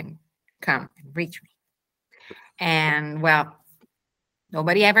so you can come and reach me. And well,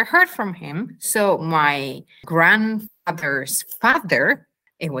 nobody ever heard from him. So my grandfather's father,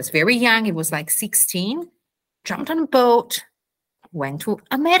 it was very young. It was like 16. jumped on a boat, went to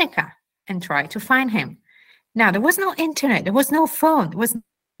America, and tried to find him. Now, there was no internet, there was no phone,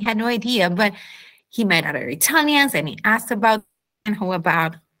 he had no idea, but he met other Italians and he asked about and who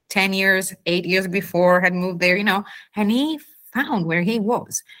about 10 years, 8 years before had moved there, and he found where he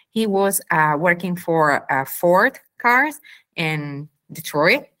was. He was working for Ford cars in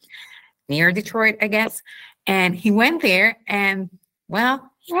Detroit, near Detroit, I guess. And he went there and,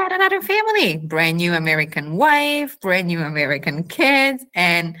 well, he had another family, brand new American wife, brand new American kids,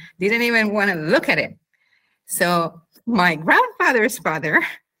 and didn't even want to look at it. So my grandfather's father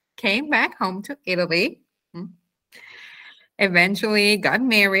came back home to Italy, eventually got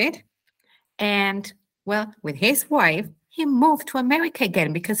married, and, well, with his wife, he moved to America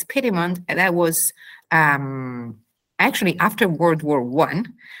again because Piedmont, that was actually after World War I,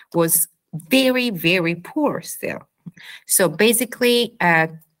 was very, very poor still. So basically,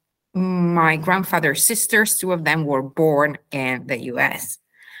 my grandfather's sisters, 2 of them were born in the US.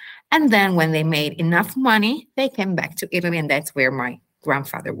 And then when they made enough money, they came back to Italy, and that's where my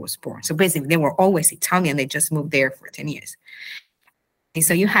grandfather was born. So basically, they were always Italian. They just moved there for 10 years. And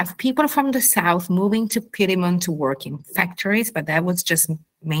so you have people from the South moving to Piedmont to work in factories, but that was just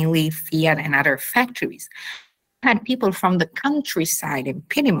mainly Fiat and other factories. You had people from the countryside in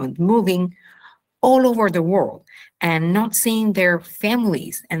Piedmont moving all over the world and not seeing their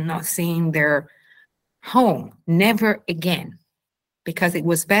families and not seeing their home, never again, because it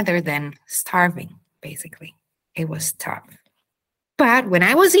was better than starving, basically. It was tough. But when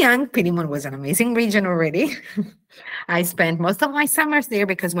I was young, Piedmont was an amazing region already. I spent most of my summers there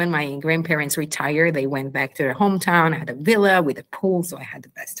because when my grandparents retired, they went back to their hometown. I had a villa with a pool, so I had the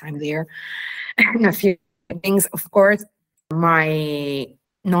best time there. And a few things, of course. My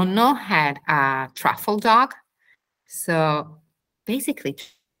nonno had a truffle dog. So basically,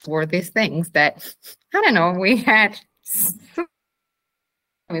 for these things that, I don't know, we had.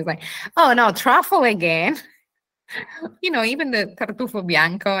 I was like, oh no, truffle again. Even the tartufo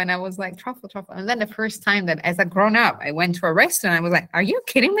bianco, and I was like, truffle. And then the first time that as a grown-up, I went to a restaurant, I was like, are you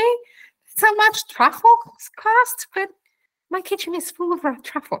kidding me? That's how much truffles cost? But my kitchen is full of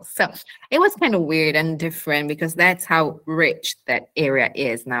truffles. So it was kind of weird and different because that's how rich that area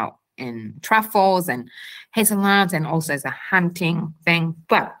is now in truffles and hazelnuts and also as a hunting thing.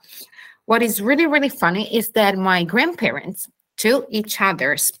 But what is really, really funny is that my grandparents to each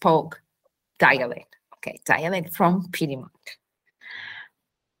other spoke dialect. Okay, dialect from Piedmont.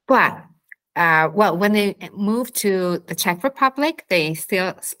 But, when they moved to the Czech Republic, they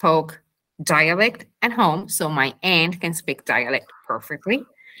still spoke dialect at home. So my aunt can speak dialect perfectly.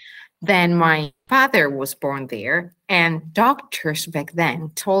 Then my father was born there, and doctors back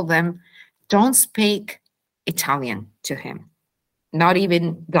then told them, don't speak Italian to him. Not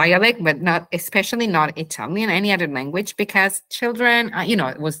even dialect, but especially not Italian, any other language, because children,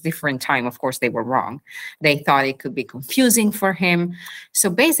 it was different time. Of course, they were wrong. They thought it could be confusing for him. So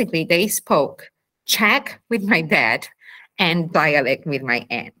basically, they spoke Czech with my dad and dialect with my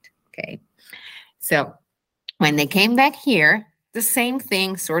aunt. Okay. So when they came back here, the same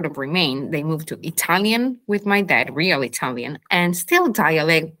thing sort of remained. They moved to Italian with my dad, real Italian, and still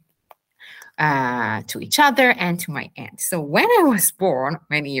dialect to each other and to my aunt. So when I was born,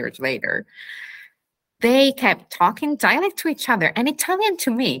 many years later, they kept talking dialect to each other and Italian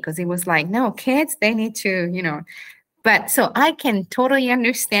to me because it was like, no, kids, they need to, But so I can totally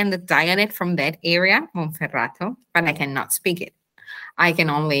understand the dialect from that area, Monferrato, but I cannot speak it. I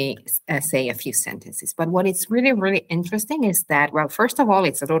can only say a few sentences. But what is really, really interesting is that, well, first of all,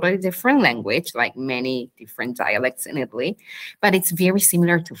 it's a totally different language, like many different dialects in Italy, but it's very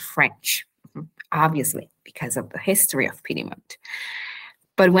similar to French. Obviously, because of the history of Piedmont.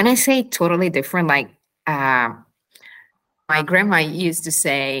 But when I say totally different, like my grandma used to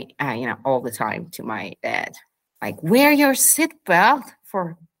say, all the time to my dad, like, wear your seatbelt,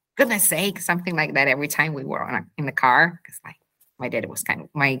 for goodness sake, something like that every time we were in the car. Because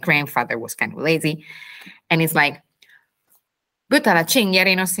my grandfather was kind of lazy. And it's like, butta la cinghia,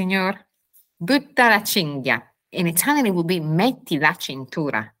 Rino signor. Butta la cinghia. In Italian, it would be metti la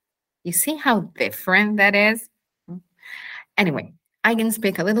cintura. You see how different that is? Anyway, I can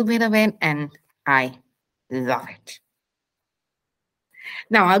speak a little bit of it and I love it.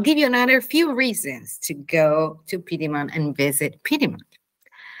 Now, I'll give you another few reasons to go to Piedmont and visit Piedmont.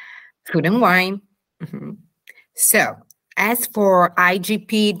 Food and wine. Mm-hmm. So, as for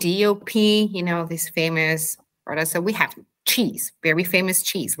IGP, DOP, this famous product, so we have cheese, very famous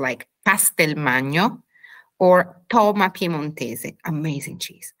cheese like Castelmagno or Toma Piemontese, amazing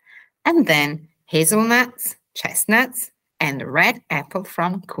cheese. And then hazelnuts, chestnuts, and red apple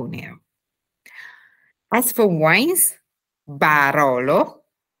from Cuneo. As for wines, Barolo,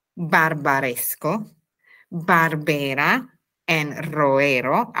 Barbaresco, Barbera, and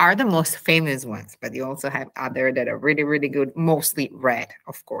Roero are the most famous ones, but you also have other that are really, really good, mostly red,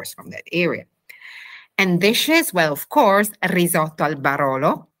 of course, from that area. And dishes, well, of course, risotto al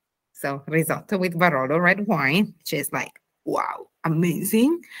Barolo. So risotto with Barolo red wine, which is like, wow,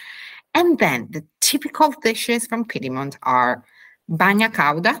 amazing. And then the typical dishes from Piedmont are bagna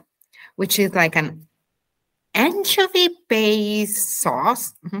cauda, which is like an anchovy-based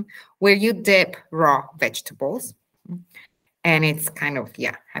sauce where you dip raw vegetables. And it's kind of,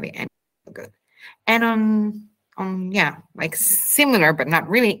 heavy and good. And like similar, but not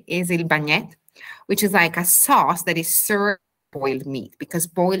really, is il bagnette, which is like a sauce that is served boiled meat, because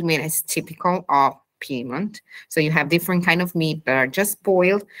boiled meat is typical of Piedmont. So you have different kind of meat that are just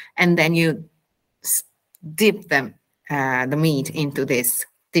boiled, and then you dip them, the meat, into this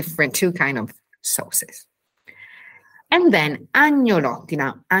different two kind of sauces. And then agnolotti.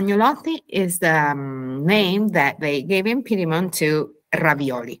 Now, agnolotti is the name that they gave in Piedmont to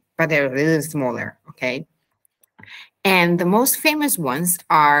ravioli, but they're a little smaller, okay? And the most famous ones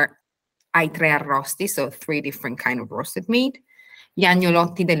are ai tre arrosti, so 3 different kind of roasted meat. Gli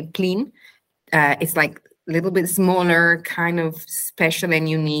agnolotti del Plin, it's like a little bit smaller, kind of special and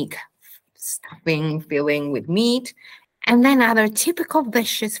unique stuffing, filling with meat. And then other typical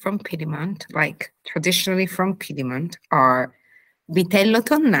dishes from Piedmont, like traditionally from Piedmont, are vitello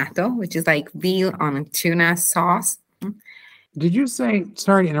tonnato, which is like veal on a tuna sauce. Did you say,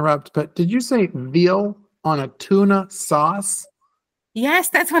 sorry to interrupt, but did you say veal on a tuna sauce? Yes,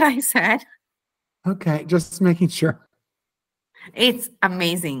 that's what I said. Okay, just making sure. It's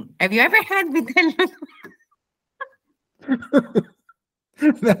amazing. Have you ever had vitello?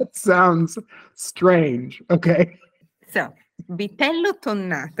 That sounds strange. Okay. So, vitello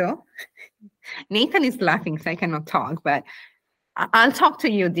tonnato. Nathan is laughing, so I cannot talk, but I'll talk to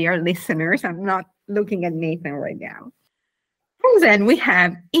you, dear listeners. I'm not looking at Nathan right now. And then we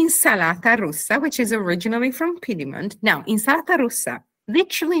have insalata russa, which is originally from Piedmont. Now, insalata russa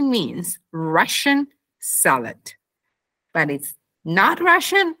literally means Russian salad, but it's not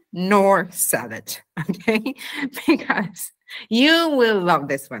Russian nor salad, okay? Because you will love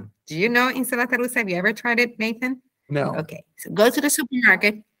this one. Do you know insalata russa? Have you ever tried it, Nathan? No. Okay, so go to the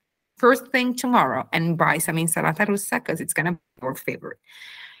supermarket first thing tomorrow and buy some insalata russa, because it's going to be your favorite.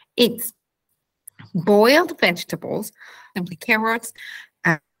 It's boiled vegetables, simply carrots,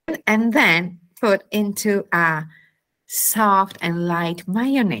 and then put into a soft and light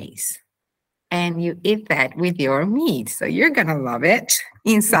mayonnaise. And you eat that with your meat. So you're going to love it.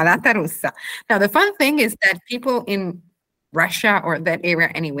 Insalata russa. Now, the fun thing is that people in Russia, or that area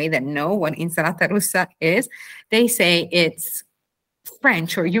anyway, that know what insalata russa is, they say it's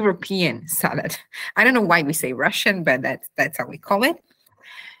French or European salad. I don't know why we say Russian, but that's how we call it.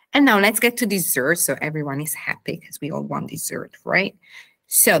 And now let's get to dessert, so everyone is happy, because we all want dessert, right?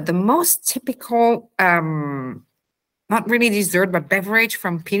 So the most typical, not really dessert, but beverage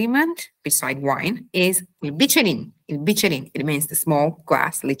from Piedmont, beside wine, is il bicerin. Il bicerin, it means the small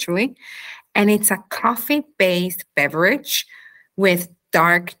glass, literally. And it's a coffee-based beverage with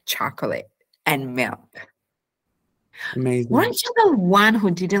dark chocolate and milk. Amazing. Weren't you the one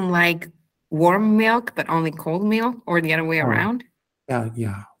who didn't like warm milk, but only cold milk, or the other way around?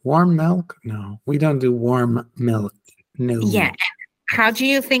 Yeah. Warm milk? No, we don't do warm milk. No. Yeah. How do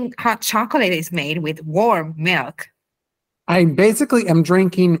you think hot chocolate is made with warm milk? I basically am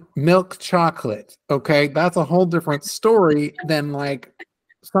drinking milk chocolate. Okay. That's a whole different story than like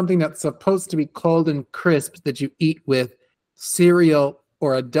something that's supposed to be cold and crisp that you eat with cereal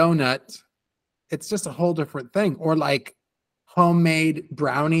or a donut. It's just a whole different thing. Or like homemade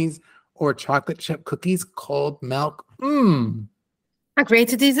brownies or chocolate chip cookies, cold milk. Agree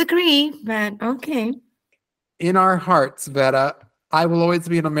to disagree, but okay. In our hearts, Veta, I will always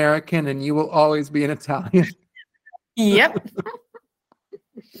be an American and you will always be an Italian. Yep.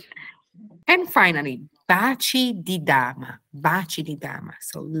 And finally, baci di dama. Baci di dama.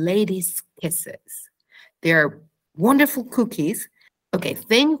 So ladies' kisses. They're wonderful cookies. Okay,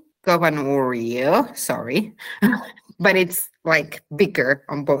 think of an Oreo, sorry, but it's like bigger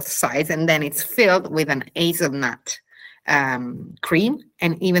on both sides, and then it's filled with an hazelnut cream,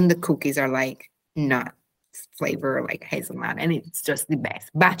 and even the cookies are like nut flavor, like hazelnut, and it's just the best.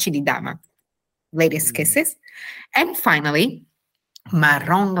 Baci di dama, ladies' kisses. And finally,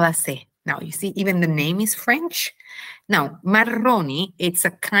 marron glacé. Now, you see, even the name is French. Now, marroni, it's a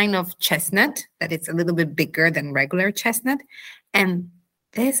kind of chestnut that it's a little bit bigger than regular chestnut. And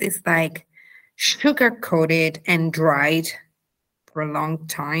this is like sugar-coated and dried for a long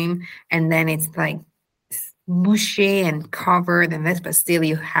time. And then it's like mushy and covered in this, but still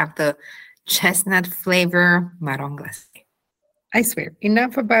you have the chestnut flavor, marron glacé. I swear,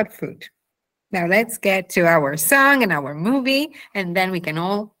 enough about food. Now let's get to our song and our movie, and then we can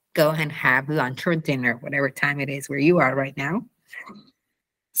all go and have lunch or dinner, whatever time it is where you are right now.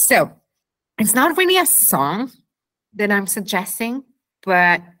 So it's not really a song that I'm suggesting,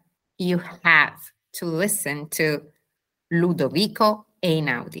 but you have to listen to Ludovico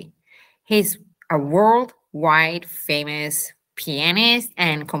Einaudi. He's a worldwide famous pianist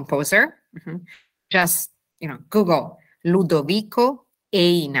and composer. Just, Google Ludovico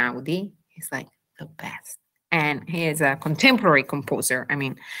Einaudi. He's like the best. And he is a contemporary composer. I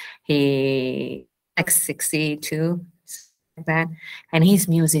mean, he is 62, like that. And his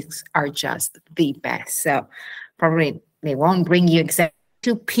musics are just the best. So probably they won't bring you exactly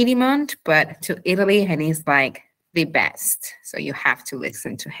to Piemonte, but to Italy, and he's like the best. So you have to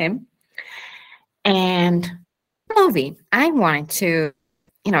listen to him. And movie, I wanted to,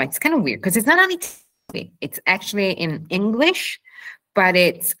 it's kind of weird because it's not an Italian movie. It's actually in English, but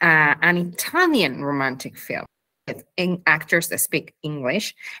it's an Italian romantic film with actors that speak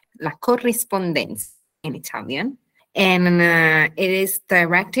English, La Corrispondenza in Italian. And it is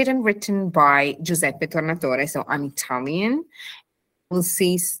directed and written by Giuseppe Tornatore, so I'm Italian. We'll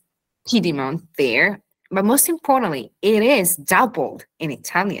see Piemonte there. But most importantly, it is doubled in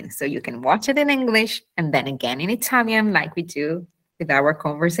Italian. So you can watch it in English and then again in Italian like we do with our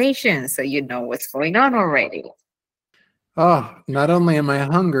conversation. So you know what's going on already. Oh, not only am I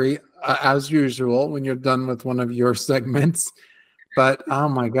hungry, as usual, when you're done with one of your segments, but oh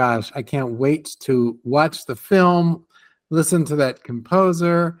my gosh, I can't wait to watch the film, listen to that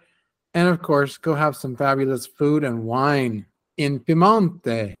composer, and of course, go have some fabulous food and wine in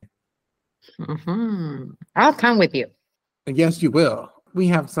Piemonte. I'll come with you. Yes, you will. We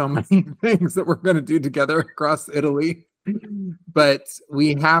have so many things that we're going to do together across Italy, but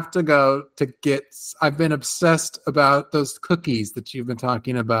we have to go to get, I've been obsessed about those cookies that you've been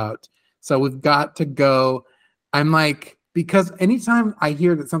talking about. So we've got to go. I'm like, because anytime I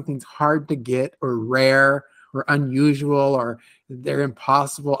hear that something's hard to get or rare or unusual or they're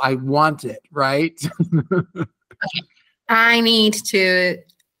impossible, I want it, right? I need to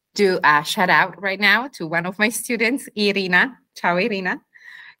do a shout out right now to one of my students, Irina. Ciao, Irina.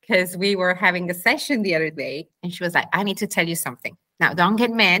 Because we were having a session the other day and she was like, I need to tell you something. Now, don't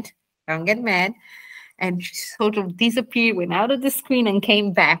get mad. Don't get mad. And she sort of disappeared, went out of the screen and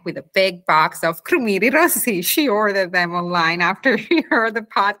came back with a big box of crumiri rossi. She ordered them online after she heard the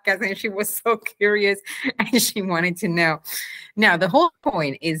podcast and she was so curious and she wanted to know. Now, the whole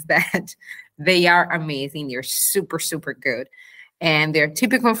point is that they are amazing. They're super, super good. And they're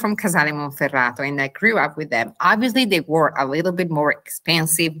typical from Casale Monferrato, and I grew up with them. Obviously, they were a little bit more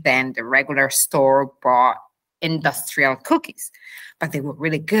expensive than the regular store-bought industrial cookies, but they were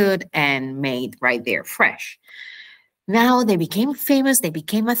really good and made right there fresh. Now they became famous, they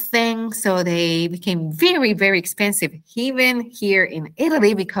became a thing, so they became very, very expensive, even here in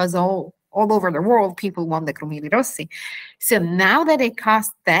Italy, because all over the world, people want the crumili rossi. So now that it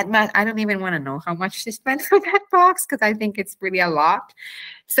costs that much, I don't even want to know how much they spent for that box because I think it's really a lot.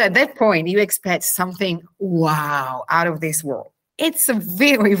 So at that point, you expect something, wow, out of this world. It's a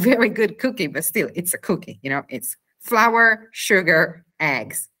very, very good cookie, but still, it's a cookie. It's flour, sugar,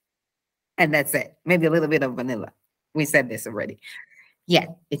 eggs, and that's it. Maybe a little bit of vanilla. We said this already. Yeah,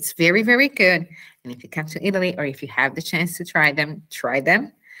 it's very, very good. And if you come to Italy or if you have the chance to try them, try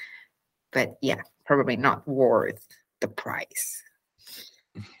them. But yeah, probably not worth the price.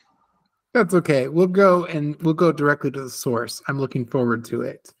 That's okay. We'll go directly to the source. I'm looking forward to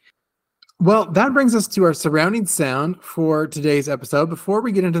it. Well, that brings us to our surrounding sound for today's episode. Before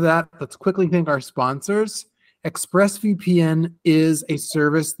we get into that, let's quickly thank our sponsors. ExpressVPN is a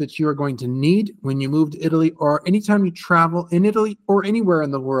service that you are going to need when you move to Italy or anytime you travel in Italy or anywhere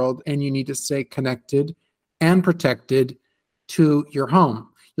in the world and you need to stay connected and protected to your home.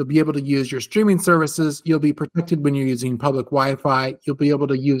 You'll be able to use your streaming services. You'll be protected when you're using public Wi-Fi. You'll be able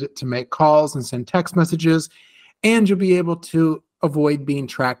to use it to make calls and send text messages, and you'll be able to avoid being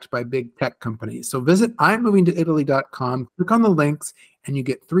tracked by big tech companies. So visit immovingtoitaly.com, click on the links, and you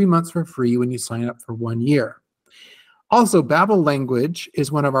get 3 months for free when you sign up for 1 year. Also, Babbel Language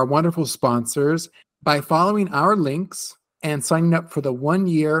is one of our wonderful sponsors. By following our links and signing up for the 1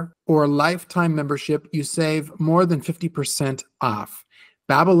 year or lifetime membership, you save more than 50% off.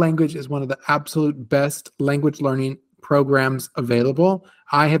 Babbel Language is one of the absolute best language learning programs available.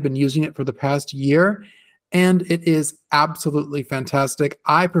 I have been using it for the past year, and it is absolutely fantastic.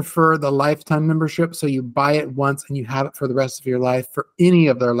 I prefer the lifetime membership, so you buy it once and you have it for the rest of your life for any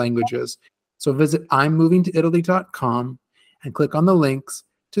of their languages. So visit immovingtoitaly.com and click on the links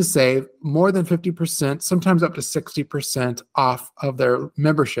to save more than 50%, sometimes up to 60% off of their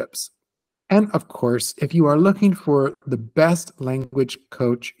memberships. And of course, if you are looking for the best language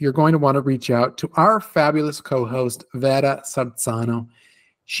coach, you're going to want to reach out to our fabulous co-host, Vera Sarzano.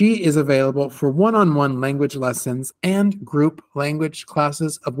 She is available for one-on-one language lessons and group language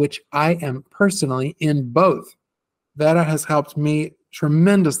classes, of which I am personally in both. Vera has helped me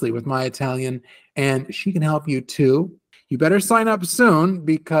tremendously with my Italian, and she can help you too. You better sign up soon,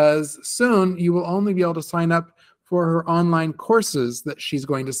 because soon you will only be able to sign up for her online courses that she's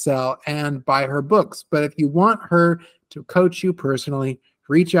going to sell and buy her books. But if you want her to coach you personally,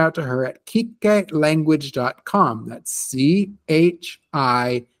 reach out to her at kickelanguage.com. That's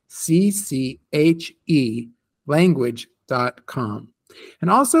CHICCHE language.com. And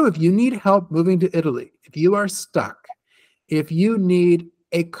also, if you need help moving to Italy, if you are stuck, if you need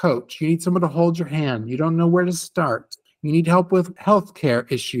a coach, you need someone to hold your hand, you don't know where to start, you need help with healthcare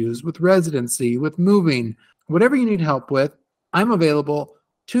issues, with residency, with moving, whatever you need help with, I'm available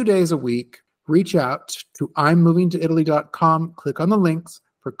 2 days a week. Reach out to immovingtoitaly.com, click on the links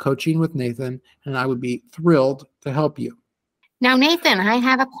for coaching with Nathan, and I would be thrilled to help you. Now, Nathan, I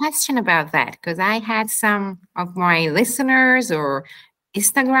have a question about that, because I had some of my listeners or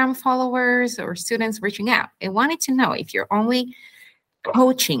Instagram followers or students reaching out. I wanted to know if you're only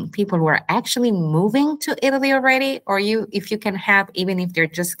coaching people who are actually moving to Italy already, or if you can help even if they're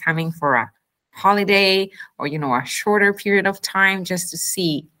just coming for a holiday or, a shorter period of time just to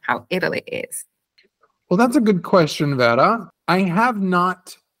see how Italy is. Well, that's a good question, Vera. I have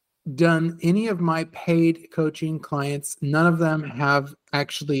not done any of my paid coaching clients. None of them have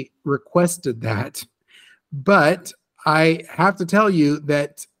actually requested that. But I have to tell you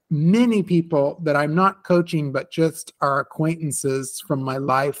that many people that I'm not coaching, but just are acquaintances from my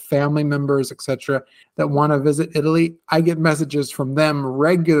life, family members, etc., that want to visit Italy, I get messages from them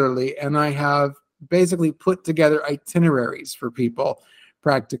regularly, and I have basically put together itineraries for people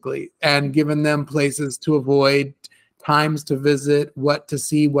practically and given them places to avoid, times to visit, what to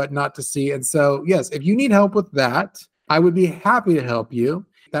see, what not to see. And so, yes, if you need help with that, I would be happy to help you.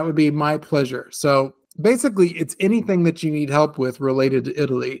 That would be my pleasure. So basically, it's anything that you need help with related to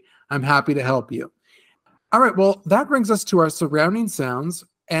Italy. I'm happy to help you. All right, well, that brings us to our surrounding sounds.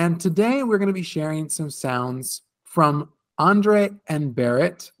 And today we're going to be sharing some sounds from Andre and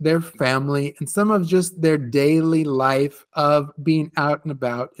Barrett, their family, and some of just their daily life of being out and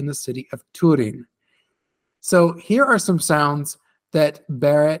about in the city of Turin. So here are some sounds that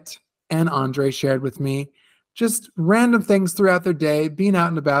Barrett and Andre shared with me. Just random things throughout their day, being out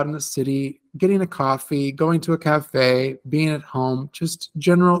and about in the city, getting a coffee, going to a cafe, being at home, just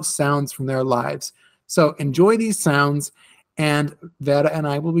general sounds from their lives. So enjoy these sounds, and Vera and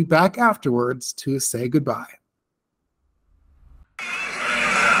I will be back afterwards to say goodbye.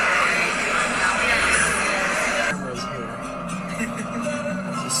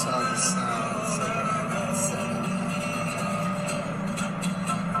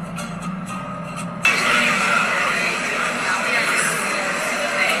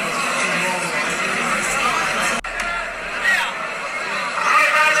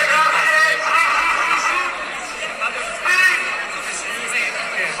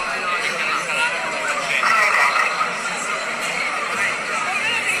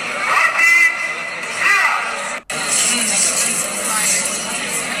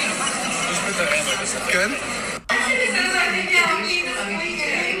 Good.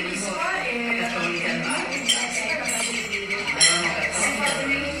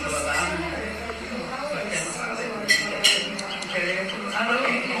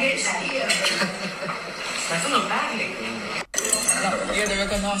 Io devo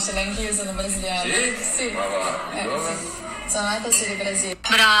conoscerla, anch'io sono brasiliana. Sì? Sì. Ma va, dove? Sì. Sono nata a Sud Brasile.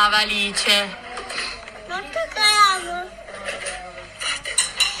 Brava Alice. Non ti bravo.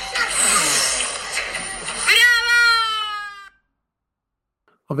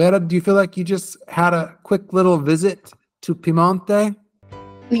 Well, Vera, do you feel like you just had a quick little visit to Piemonte?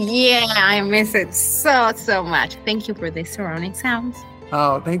 Yeah, I miss it so much. Thank you for the surrounding sounds.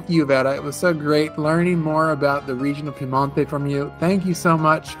 Oh, thank you, Vera. It was so great learning more about the region of Piemonte from you. Thank you so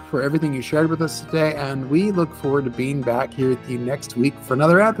much for everything you shared with us today, and we look forward to being back here with you next week for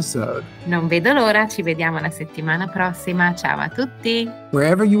another episode. Non vedo l'ora, ci vediamo la settimana prossima. Ciao a tutti.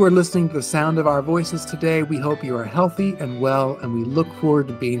 Wherever you are listening to the sound of our voices today, we hope you are healthy and well, and we look forward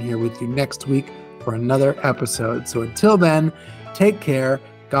to being here with you next week for another episode. So until then, take care.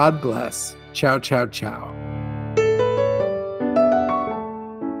 God bless. Ciao, ciao, ciao.